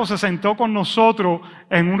 Pastor Marcos se sentó con nosotros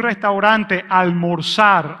en un restaurante a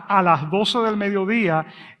almorzar a las 12 del mediodía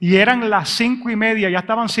y eran las 5:30, ya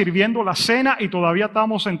estaban sirviendo la cena y todavía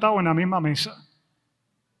estábamos sentados en la misma mesa.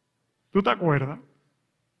 ¿Tú te acuerdas?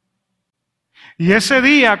 Y ese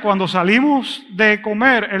día, cuando salimos de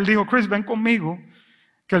comer, él dijo, Chris, ven conmigo,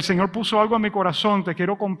 que el Señor puso algo en mi corazón, te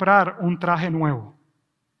quiero comprar un traje nuevo.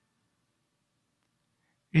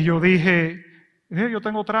 Y yo dije, yo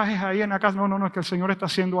tengo trajes ahí en la casa. No, es que el Señor está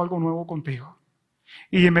haciendo algo nuevo contigo.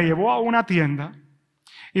 Y me llevó a una tienda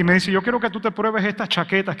y me dice, yo quiero que tú te pruebes estas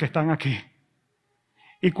chaquetas que están aquí.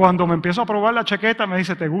 Y cuando me empiezo a probar la chaqueta, me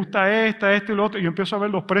dice, ¿te gusta esta y lo otro? Y yo empiezo a ver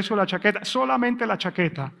los precios de la chaqueta. Solamente la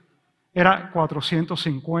chaqueta era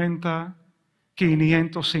 450,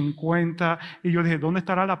 550. Y yo dije, ¿dónde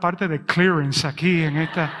estará la parte de clearance aquí en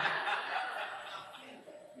esta?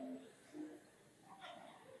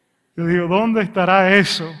 Yo digo, ¿dónde estará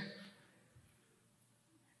eso?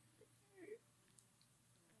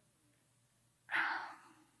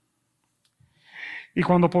 Y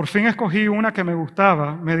cuando por fin escogí una que me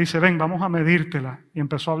gustaba, me dice, ven, vamos a medírtela. Y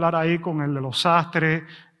empezó a hablar ahí con el de los sastres,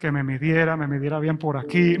 que me midiera bien por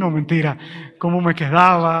aquí. No, mentira, cómo me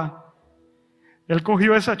quedaba. Él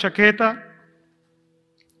cogió esa chaqueta,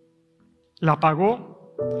 la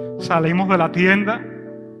pagó, salimos de la tienda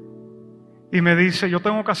y me dice, yo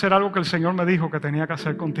tengo que hacer algo que el Señor me dijo que tenía que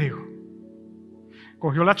hacer contigo.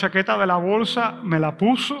 Cogió la chaqueta de la bolsa, me la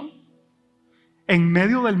puso en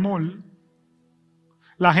medio del mall.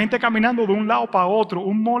 La gente caminando de un lado para otro,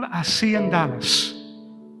 un mall así en Dallas.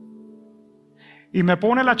 Y me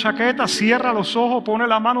pone la chaqueta, cierra los ojos, pone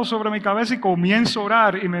la mano sobre mi cabeza y comienza a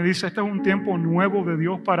orar. Y me dice, este es un tiempo nuevo de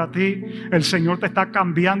Dios para ti. El Señor te está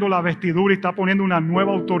cambiando la vestidura y está poniendo una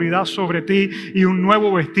nueva autoridad sobre ti y un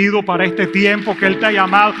nuevo vestido para este tiempo que Él te ha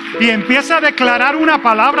llamado. Y empieza a declarar una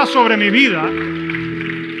palabra sobre mi vida.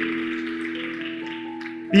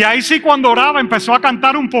 Y ahí sí, cuando oraba, empezó a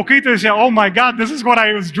cantar un poquito y decía, oh my God, this is what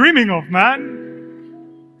I was dreaming of, man.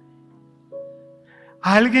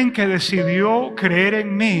 Alguien que decidió creer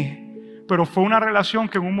en mí, pero fue una relación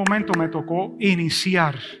que en un momento me tocó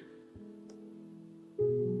iniciar.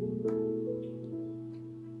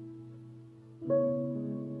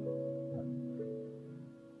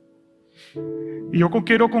 Y yo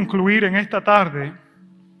quiero concluir en esta tarde,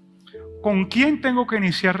 ¿con quién tengo que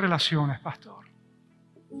iniciar relaciones, pastor?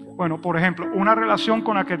 Bueno, por ejemplo, una relación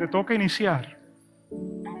con la que te toca iniciar,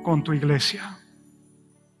 con tu iglesia.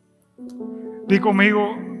 Di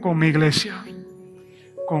conmigo, con mi iglesia.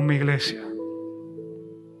 Con mi iglesia.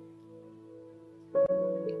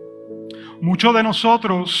 Muchos de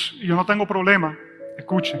nosotros, yo no tengo problema,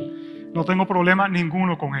 escuchen, no tengo problema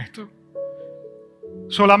ninguno con esto.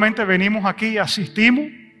 Solamente venimos aquí, asistimos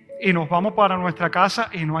y nos vamos para nuestra casa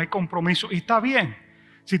y no hay compromiso. Y está bien.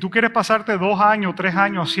 Si tú quieres pasarte 2 años, 3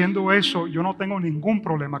 años haciendo eso, yo no tengo ningún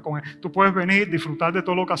problema con eso. Tú puedes venir, disfrutar de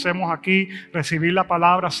todo lo que hacemos aquí, recibir la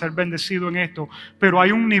palabra, ser bendecido en esto. Pero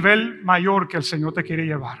hay un nivel mayor que el Señor te quiere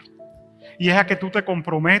llevar. Y es a que tú te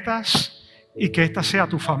comprometas y que esta sea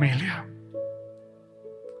tu familia.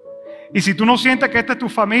 Y si tú no sientes que esta es tu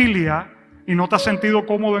familia y no te has sentido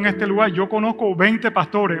cómodo en este lugar, yo conozco 20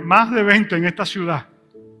 pastores, más de 20 en esta ciudad.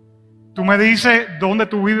 Tú me dices dónde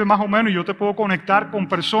tú vives más o menos y yo te puedo conectar con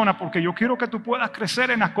personas porque yo quiero que tú puedas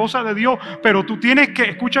crecer en las cosas de Dios, pero tú tienes que,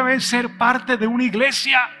 escúchame, ser parte de una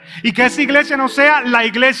iglesia y que esa iglesia no sea la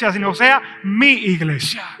iglesia, sino sea mi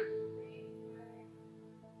iglesia.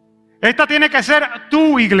 Esta tiene que ser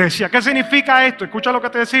tu iglesia. ¿Qué significa esto? Escucha lo que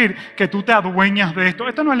te voy a decir, que tú te adueñas de esto.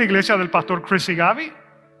 Esta no es la iglesia del pastor Chris y Gaby.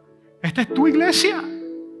 Esta es tu iglesia.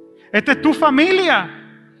 Esta es tu familia.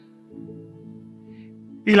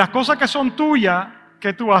 Y las cosas que son tuyas,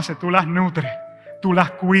 ¿qué tú haces? Tú las nutres, tú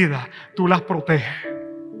las cuidas, tú las proteges.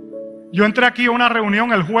 Yo entré aquí a una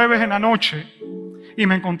reunión el jueves en la noche y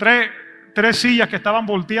me encontré 3 sillas que estaban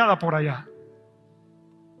volteadas por allá.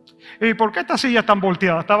 ¿Y por qué estas sillas están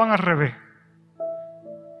volteadas? Estaban al revés.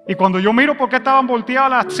 Y cuando yo miro por qué estaban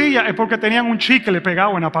volteadas las sillas, es porque tenían un chicle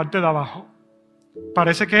pegado en la parte de abajo.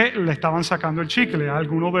 Parece que le estaban sacando el chicle a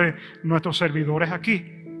algunos de nuestros servidores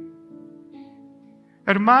aquí.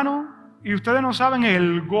 Hermano, y ustedes no saben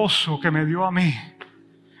el gozo que me dio a mí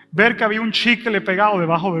ver que había un chicle pegado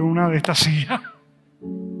debajo de una de estas sillas.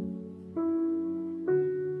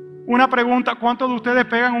 Una pregunta, ¿cuántos de ustedes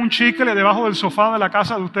pegan un chicle debajo del sofá de la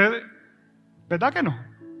casa de ustedes? ¿Verdad que no?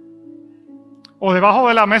 O debajo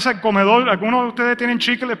de la mesa del comedor, ¿algunos de ustedes tienen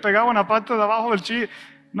chicles pegados en la parte de abajo del chicle?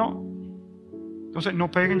 No. Entonces, no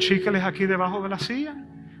peguen chicles aquí debajo de la silla,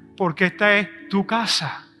 porque esta es tu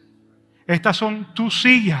casa. Estas son tus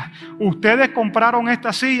sillas. Ustedes compraron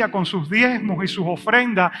esta silla con sus diezmos y sus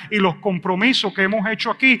ofrendas y los compromisos que hemos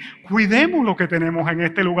hecho aquí. Cuidemos lo que tenemos en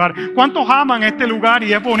este lugar. ¿Cuántos aman este lugar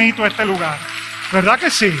y es bonito este lugar? ¿Verdad que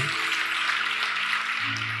sí?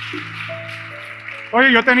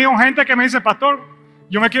 Oye, yo he tenido gente que me dice, pastor,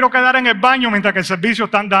 yo me quiero quedar en el baño mientras que el servicio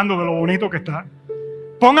están dando de lo bonito que está.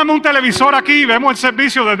 Póngame un televisor aquí y vemos el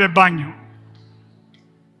servicio desde el baño.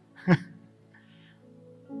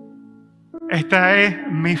 Esta es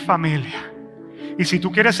mi familia. Y si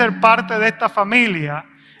tú quieres ser parte de esta familia,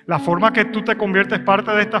 la forma que tú te conviertes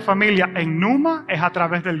parte de esta familia en Numa es a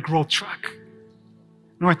través del Growth Track.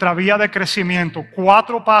 Nuestra vía de crecimiento.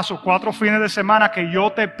 4 pasos, 4 fines de semana que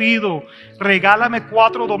yo te pido. Regálame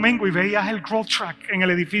 4 domingos y veías el Growth Track en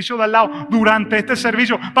el edificio de al lado durante este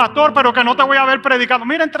servicio. Pastor, pero que no te voy a ver predicando.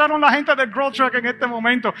 Mira, entraron la gente del Growth Track en este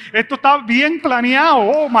momento. Esto está bien planeado.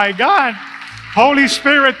 Oh my God. Holy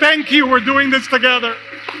Spirit, thank you. We're doing this together.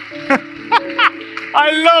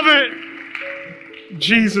 I love it.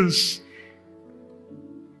 Jesus.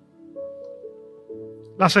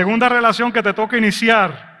 La segunda relación que te toca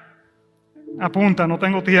iniciar, apunta, no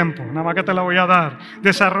tengo tiempo, nada más que te la voy a dar.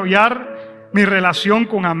 Desarrollar mi relación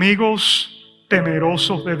con amigos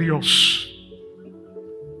temerosos de Dios.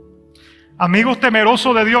 Amigos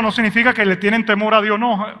temerosos de Dios no significa que le tienen temor a Dios,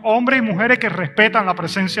 no. Hombres y mujeres que respetan la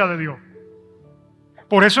presencia de Dios.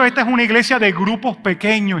 Por eso esta es una iglesia de grupos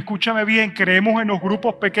pequeños. Escúchame bien, creemos en los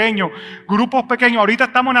grupos pequeños. Grupos pequeños. Ahorita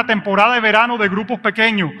estamos en la temporada de verano de grupos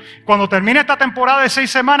pequeños. Cuando termine esta temporada de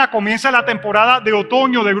 6 semanas, comienza la temporada de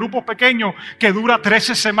otoño de grupos pequeños que dura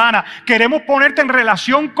 13 semanas. Queremos ponerte en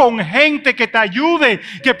relación con gente que te ayude,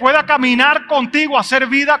 que pueda caminar contigo, hacer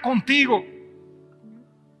vida contigo.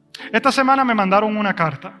 Esta semana me mandaron una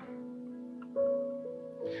carta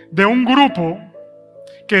de un grupo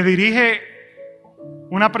que dirige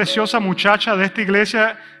una preciosa muchacha de esta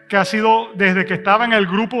iglesia que ha sido, desde que estaba en el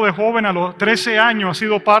grupo de jóvenes a los 13 años, ha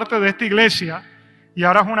sido parte de esta iglesia y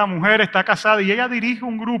ahora es una mujer, está casada y ella dirige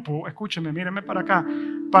un grupo, escúcheme, mírenme para acá,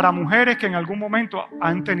 para mujeres que en algún momento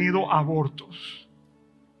han tenido abortos.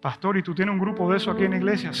 Pastor, ¿y tú tienes un grupo de eso aquí en la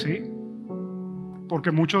iglesia? Sí,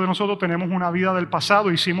 porque muchos de nosotros tenemos una vida del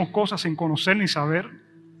pasado, hicimos cosas sin conocer ni saber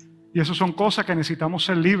y eso son cosas que necesitamos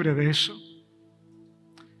ser libres de eso.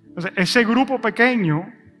 Entonces, ese grupo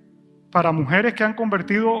pequeño para mujeres que han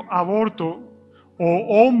convertido aborto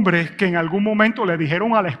o hombres que en algún momento le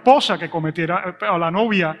dijeron a la esposa que cometiera, a la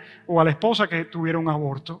novia o a la esposa que tuviera un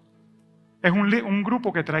aborto, es un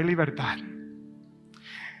grupo que trae libertad.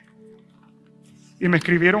 Y me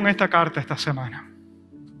escribieron esta carta esta semana,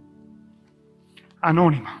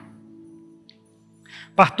 anónima.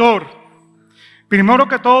 Pastor, primero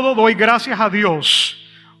que todo doy gracias a Dios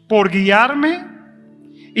por guiarme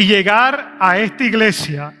y llegar a esta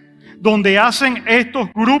iglesia donde hacen estos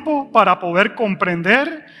grupos para poder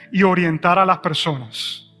comprender y orientar a las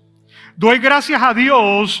personas. Doy gracias a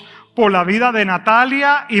Dios por la vida de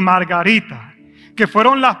Natalia y Margarita, que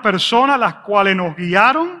fueron las personas las cuales nos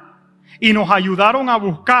guiaron y nos ayudaron a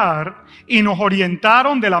buscar y nos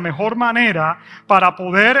orientaron de la mejor manera para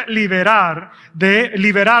poder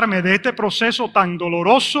liberarme de este proceso tan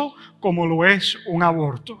doloroso como lo es un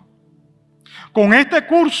aborto. Con este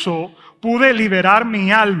curso pude liberar mi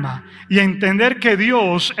alma y entender que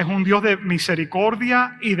Dios es un Dios de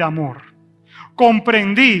misericordia y de amor.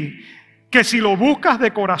 Comprendí que si lo buscas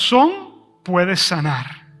de corazón, puedes sanar.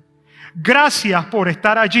 Gracias por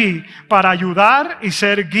estar allí para ayudar y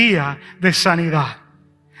ser guía de sanidad.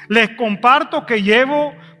 Les comparto que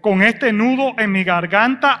llevo con este nudo en mi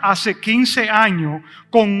garganta hace 15 años,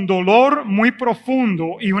 con dolor muy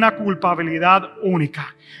profundo y una culpabilidad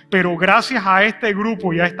única. Pero gracias a este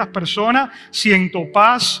grupo y a estas personas siento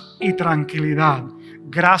paz y tranquilidad.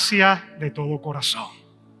 Gracias de todo corazón.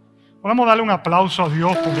 Podemos darle un aplauso a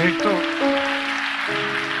Dios por esto.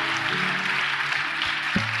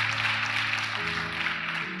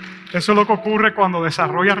 Eso es lo que ocurre cuando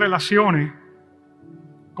desarrollas relaciones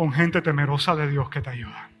con gente temerosa de Dios que te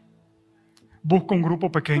ayuda. Busca un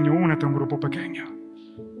grupo pequeño, únete a un grupo pequeño.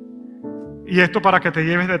 Y esto para que te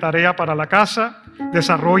lleves de tarea para la casa,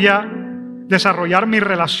 desarrollar mi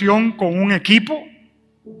relación con un equipo.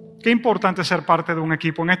 Qué importante ser parte de un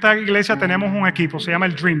equipo. En esta iglesia tenemos un equipo, se llama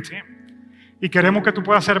el Dream Team. Y queremos que tú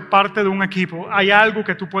puedas ser parte de un equipo. Hay algo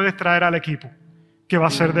que tú puedes traer al equipo que va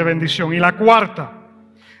a ser de bendición. Y la cuarta,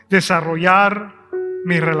 desarrollar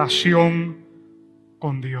mi relación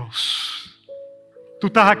con Dios. Tú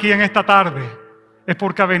estás aquí en esta tarde, es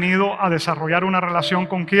porque has venido a desarrollar una relación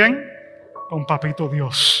 ¿con quién? Con Papito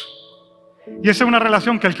Dios. Y esa es una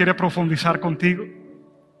relación que Él quiere profundizar contigo.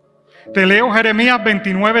 Te leo Jeremías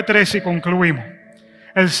 29:13 y concluimos.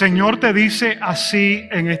 El Señor te dice así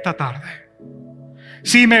en esta tarde: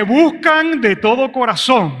 si me buscan de todo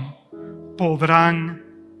corazón, podrán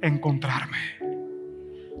encontrarme.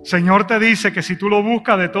 Señor te dice que si tú lo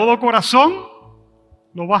buscas de todo corazón,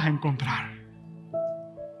 lo vas a encontrar.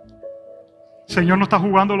 Señor no está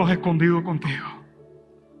jugando los escondidos contigo.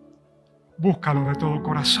 Búscalo de todo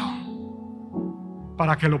corazón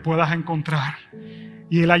para que lo puedas encontrar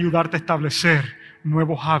y Él ayudarte a establecer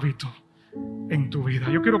nuevos hábitos en tu vida.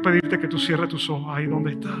 Yo quiero pedirte que tú cierres tus ojos ahí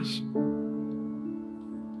donde estás.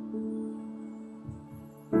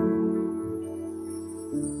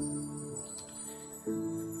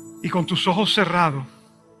 Y con tus ojos cerrados,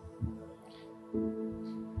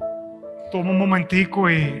 toma un momentico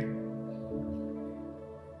y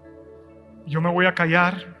yo me voy a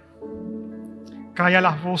callar. Calla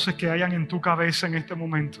las voces que hayan en tu cabeza en este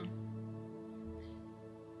momento.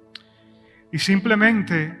 Y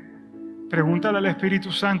simplemente pregúntale al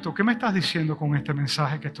Espíritu Santo: ¿qué me estás diciendo con este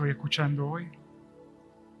mensaje que estoy escuchando hoy?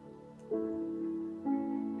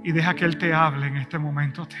 Y deja que Él te hable en este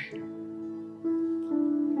momento a ti.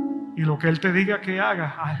 Y lo que Él te diga que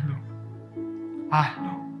hagas, hazlo.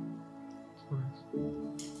 Hazlo.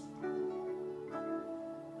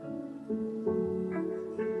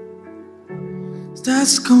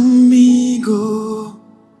 Estás conmigo,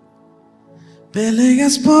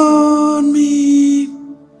 peleas por mí,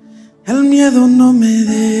 el miedo no me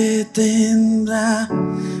detendrá.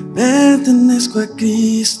 Pertenezco a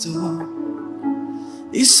Cristo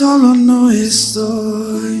y solo no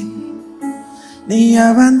estoy ni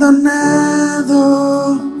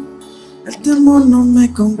abandonado. El temor no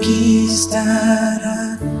me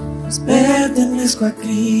conquistará, pues pertenezco a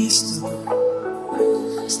Cristo.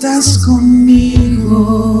 Estás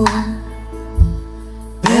conmigo,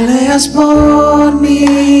 peleas por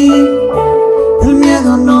mí, el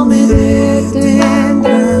miedo no me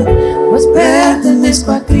detendrá, pues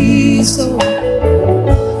pertenezco a Cristo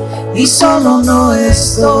y solo no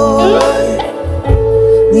estoy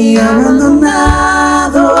ni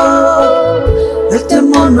abandonado. El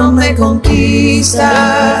temor no me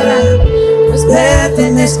conquistará, pues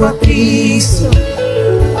pertenezco a Cristo.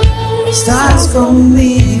 Estás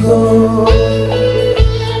conmigo,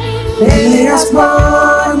 peleas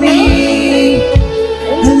por mí,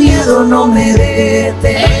 el miedo no me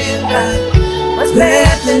detendrá, pues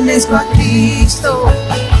pertenezco a Cristo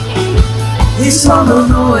y solo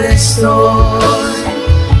no estoy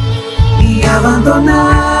ni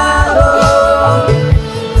abandonado.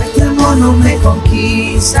 El temor no me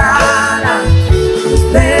conquistará, pues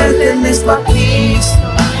pertenezco a Cristo.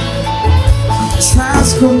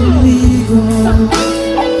 Estás conmigo,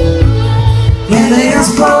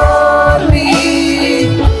 peleas por mí,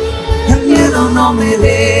 el miedo no me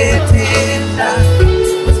detendrá,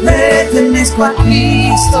 pues pertenezco a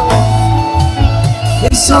Cristo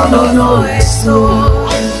y solo no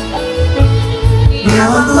estoy ni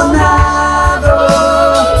abandonado.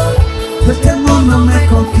 El temor no me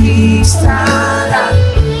conquistará,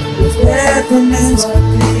 pues pertenezco a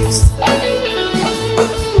Cristo.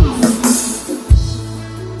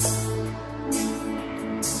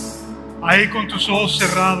 Ahí con tus ojos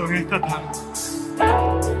cerrados en esta tarde.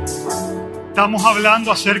 Estamos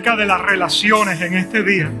hablando acerca de las relaciones en este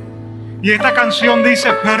día. Y esta canción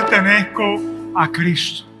dice: pertenezco a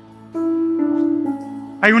Cristo.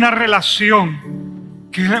 Hay una relación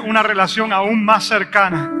que es una relación aún más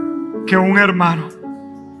cercana que un hermano,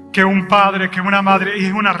 que un padre, que una madre, y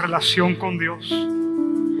es una relación con Dios.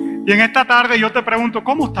 Y en esta tarde yo te pregunto: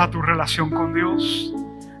 ¿cómo está tu relación con Dios?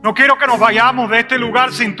 No quiero que nos vayamos de este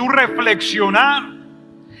lugar sin tú reflexionar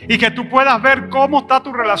y que tú puedas ver cómo está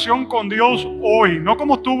tu relación con Dios hoy. No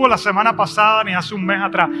como estuvo la semana pasada ni hace un mes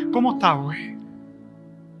atrás. ¿Cómo está hoy?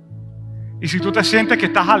 Y si tú te sientes que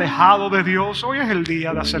estás alejado de Dios, hoy es el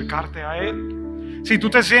día de acercarte a Él. Si tú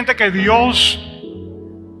te sientes que Dios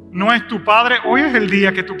no es tu Padre, hoy es el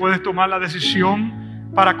día que tú puedes tomar la decisión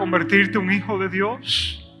para convertirte en un hijo de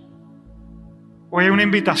Dios. Hoy hay una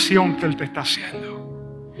invitación que Él te está haciendo.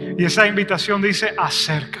 Y esa invitación dice: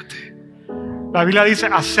 acércate. La Biblia dice: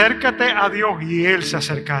 acércate a Dios y Él se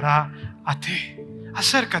acercará a ti.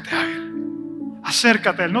 Acércate a Él.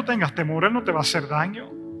 Acércate a Él. No tengas temor. Él no te va a hacer daño.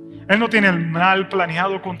 Él no tiene el mal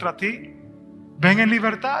planeado contra ti. Ven en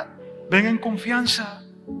libertad. Ven en confianza.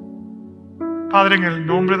 Padre, en el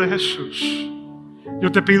nombre de Jesús,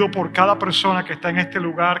 yo te pido por cada persona que está en este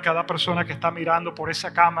lugar, cada persona que está mirando por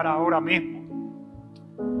esa cámara ahora mismo,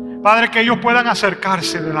 Padre, que ellos puedan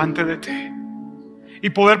acercarse delante de ti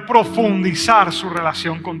y poder profundizar su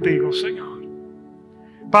relación contigo, Señor.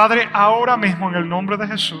 Padre, ahora mismo en el nombre de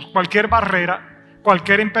Jesús, cualquier barrera,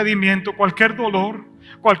 cualquier impedimento, cualquier dolor,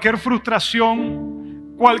 cualquier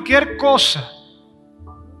frustración, cualquier cosa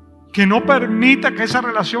que no permita que esa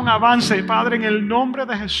relación avance, Padre, en el nombre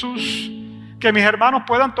de Jesús, que mis hermanos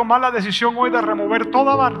puedan tomar la decisión hoy de remover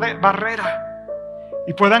toda barrera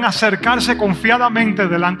y puedan acercarse confiadamente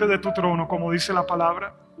delante de tu trono, como dice la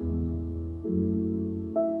palabra.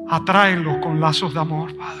 Atráelos con lazos de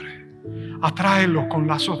amor, Padre. Atráelos con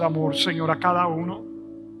lazos de amor, Señor, a cada uno.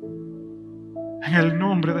 En el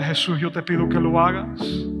nombre de Jesús yo te pido que lo hagas.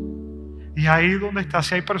 Y ahí donde estás,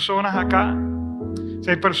 si hay personas acá, si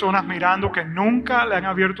hay personas mirando que nunca le han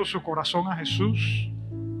abierto su corazón a Jesús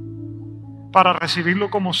para recibirlo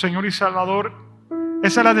como Señor y Salvador,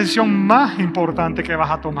 esa es la decisión más importante que vas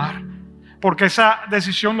a tomar. Porque esa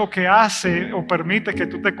decisión lo que hace o permite que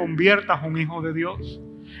tú te conviertas en un hijo de Dios.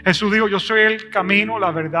 Jesús dijo: yo soy el camino, la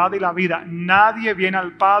verdad y la vida. Nadie viene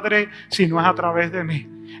al Padre si no es a través de mí.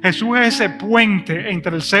 Jesús es ese puente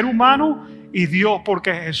entre el ser humano y Dios,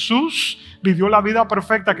 porque Jesús vivió la vida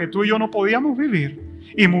perfecta que tú y yo no podíamos vivir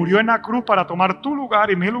y murió en la cruz para tomar tu lugar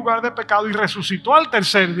y mi lugar de pecado, y resucitó al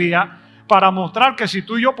tercer día para mostrar que si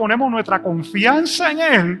tú y yo ponemos nuestra confianza en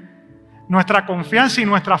Él, nuestra confianza y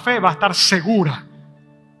nuestra fe va a estar segura.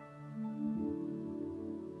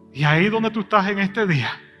 Y ahí donde tú estás en este día,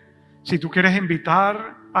 si tú quieres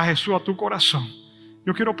invitar a Jesús a tu corazón,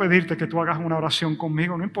 yo quiero pedirte que tú hagas una oración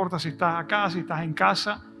conmigo. No importa si estás acá, si estás en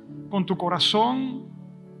casa, con tu corazón.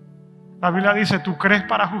 La Biblia dice: tú crees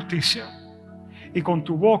para justicia y con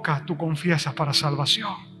tu boca tú confiesas para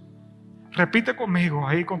salvación. Repite conmigo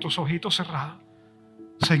ahí con tus ojitos cerrados: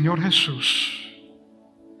 Señor Jesús,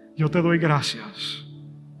 yo te doy gracias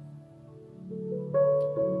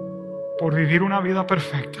por vivir una vida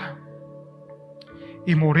perfecta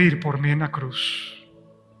y morir por mí en la cruz.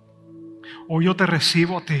 Hoy yo te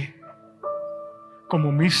recibo a ti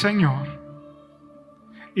como mi Señor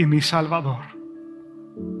y mi Salvador.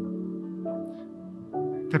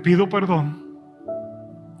 Te pido perdón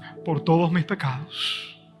por todos mis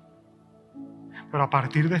pecados, pero a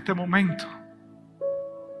partir de este momento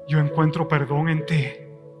yo encuentro perdón en ti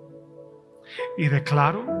y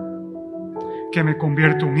declaro que me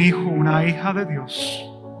convierto en un hijo, una hija de Dios,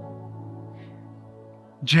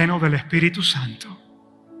 lleno del Espíritu Santo,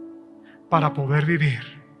 para poder vivir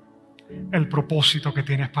el propósito que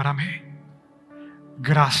tienes para mí.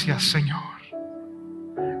 Gracias, Señor.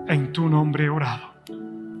 En tu nombre he orado.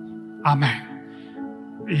 Amén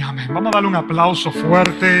y amén. Vamos a darle un aplauso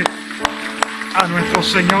fuerte a nuestro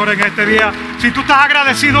Señor en este día. Si tú estás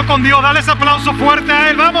agradecido con Dios, dale ese aplauso fuerte a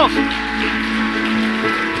Él. ¡Vamos!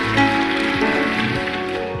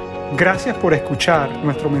 Gracias por escuchar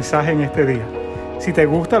nuestro mensaje en este día. Si te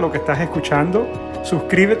gusta lo que estás escuchando,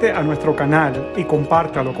 suscríbete a nuestro canal y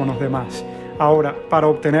compártalo con los demás. Ahora, para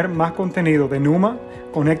obtener más contenido de Numa,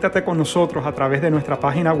 conéctate con nosotros a través de nuestra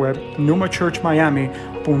página web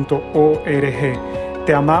numachurchmiami.org.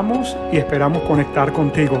 Te amamos y esperamos conectar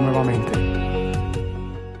contigo nuevamente.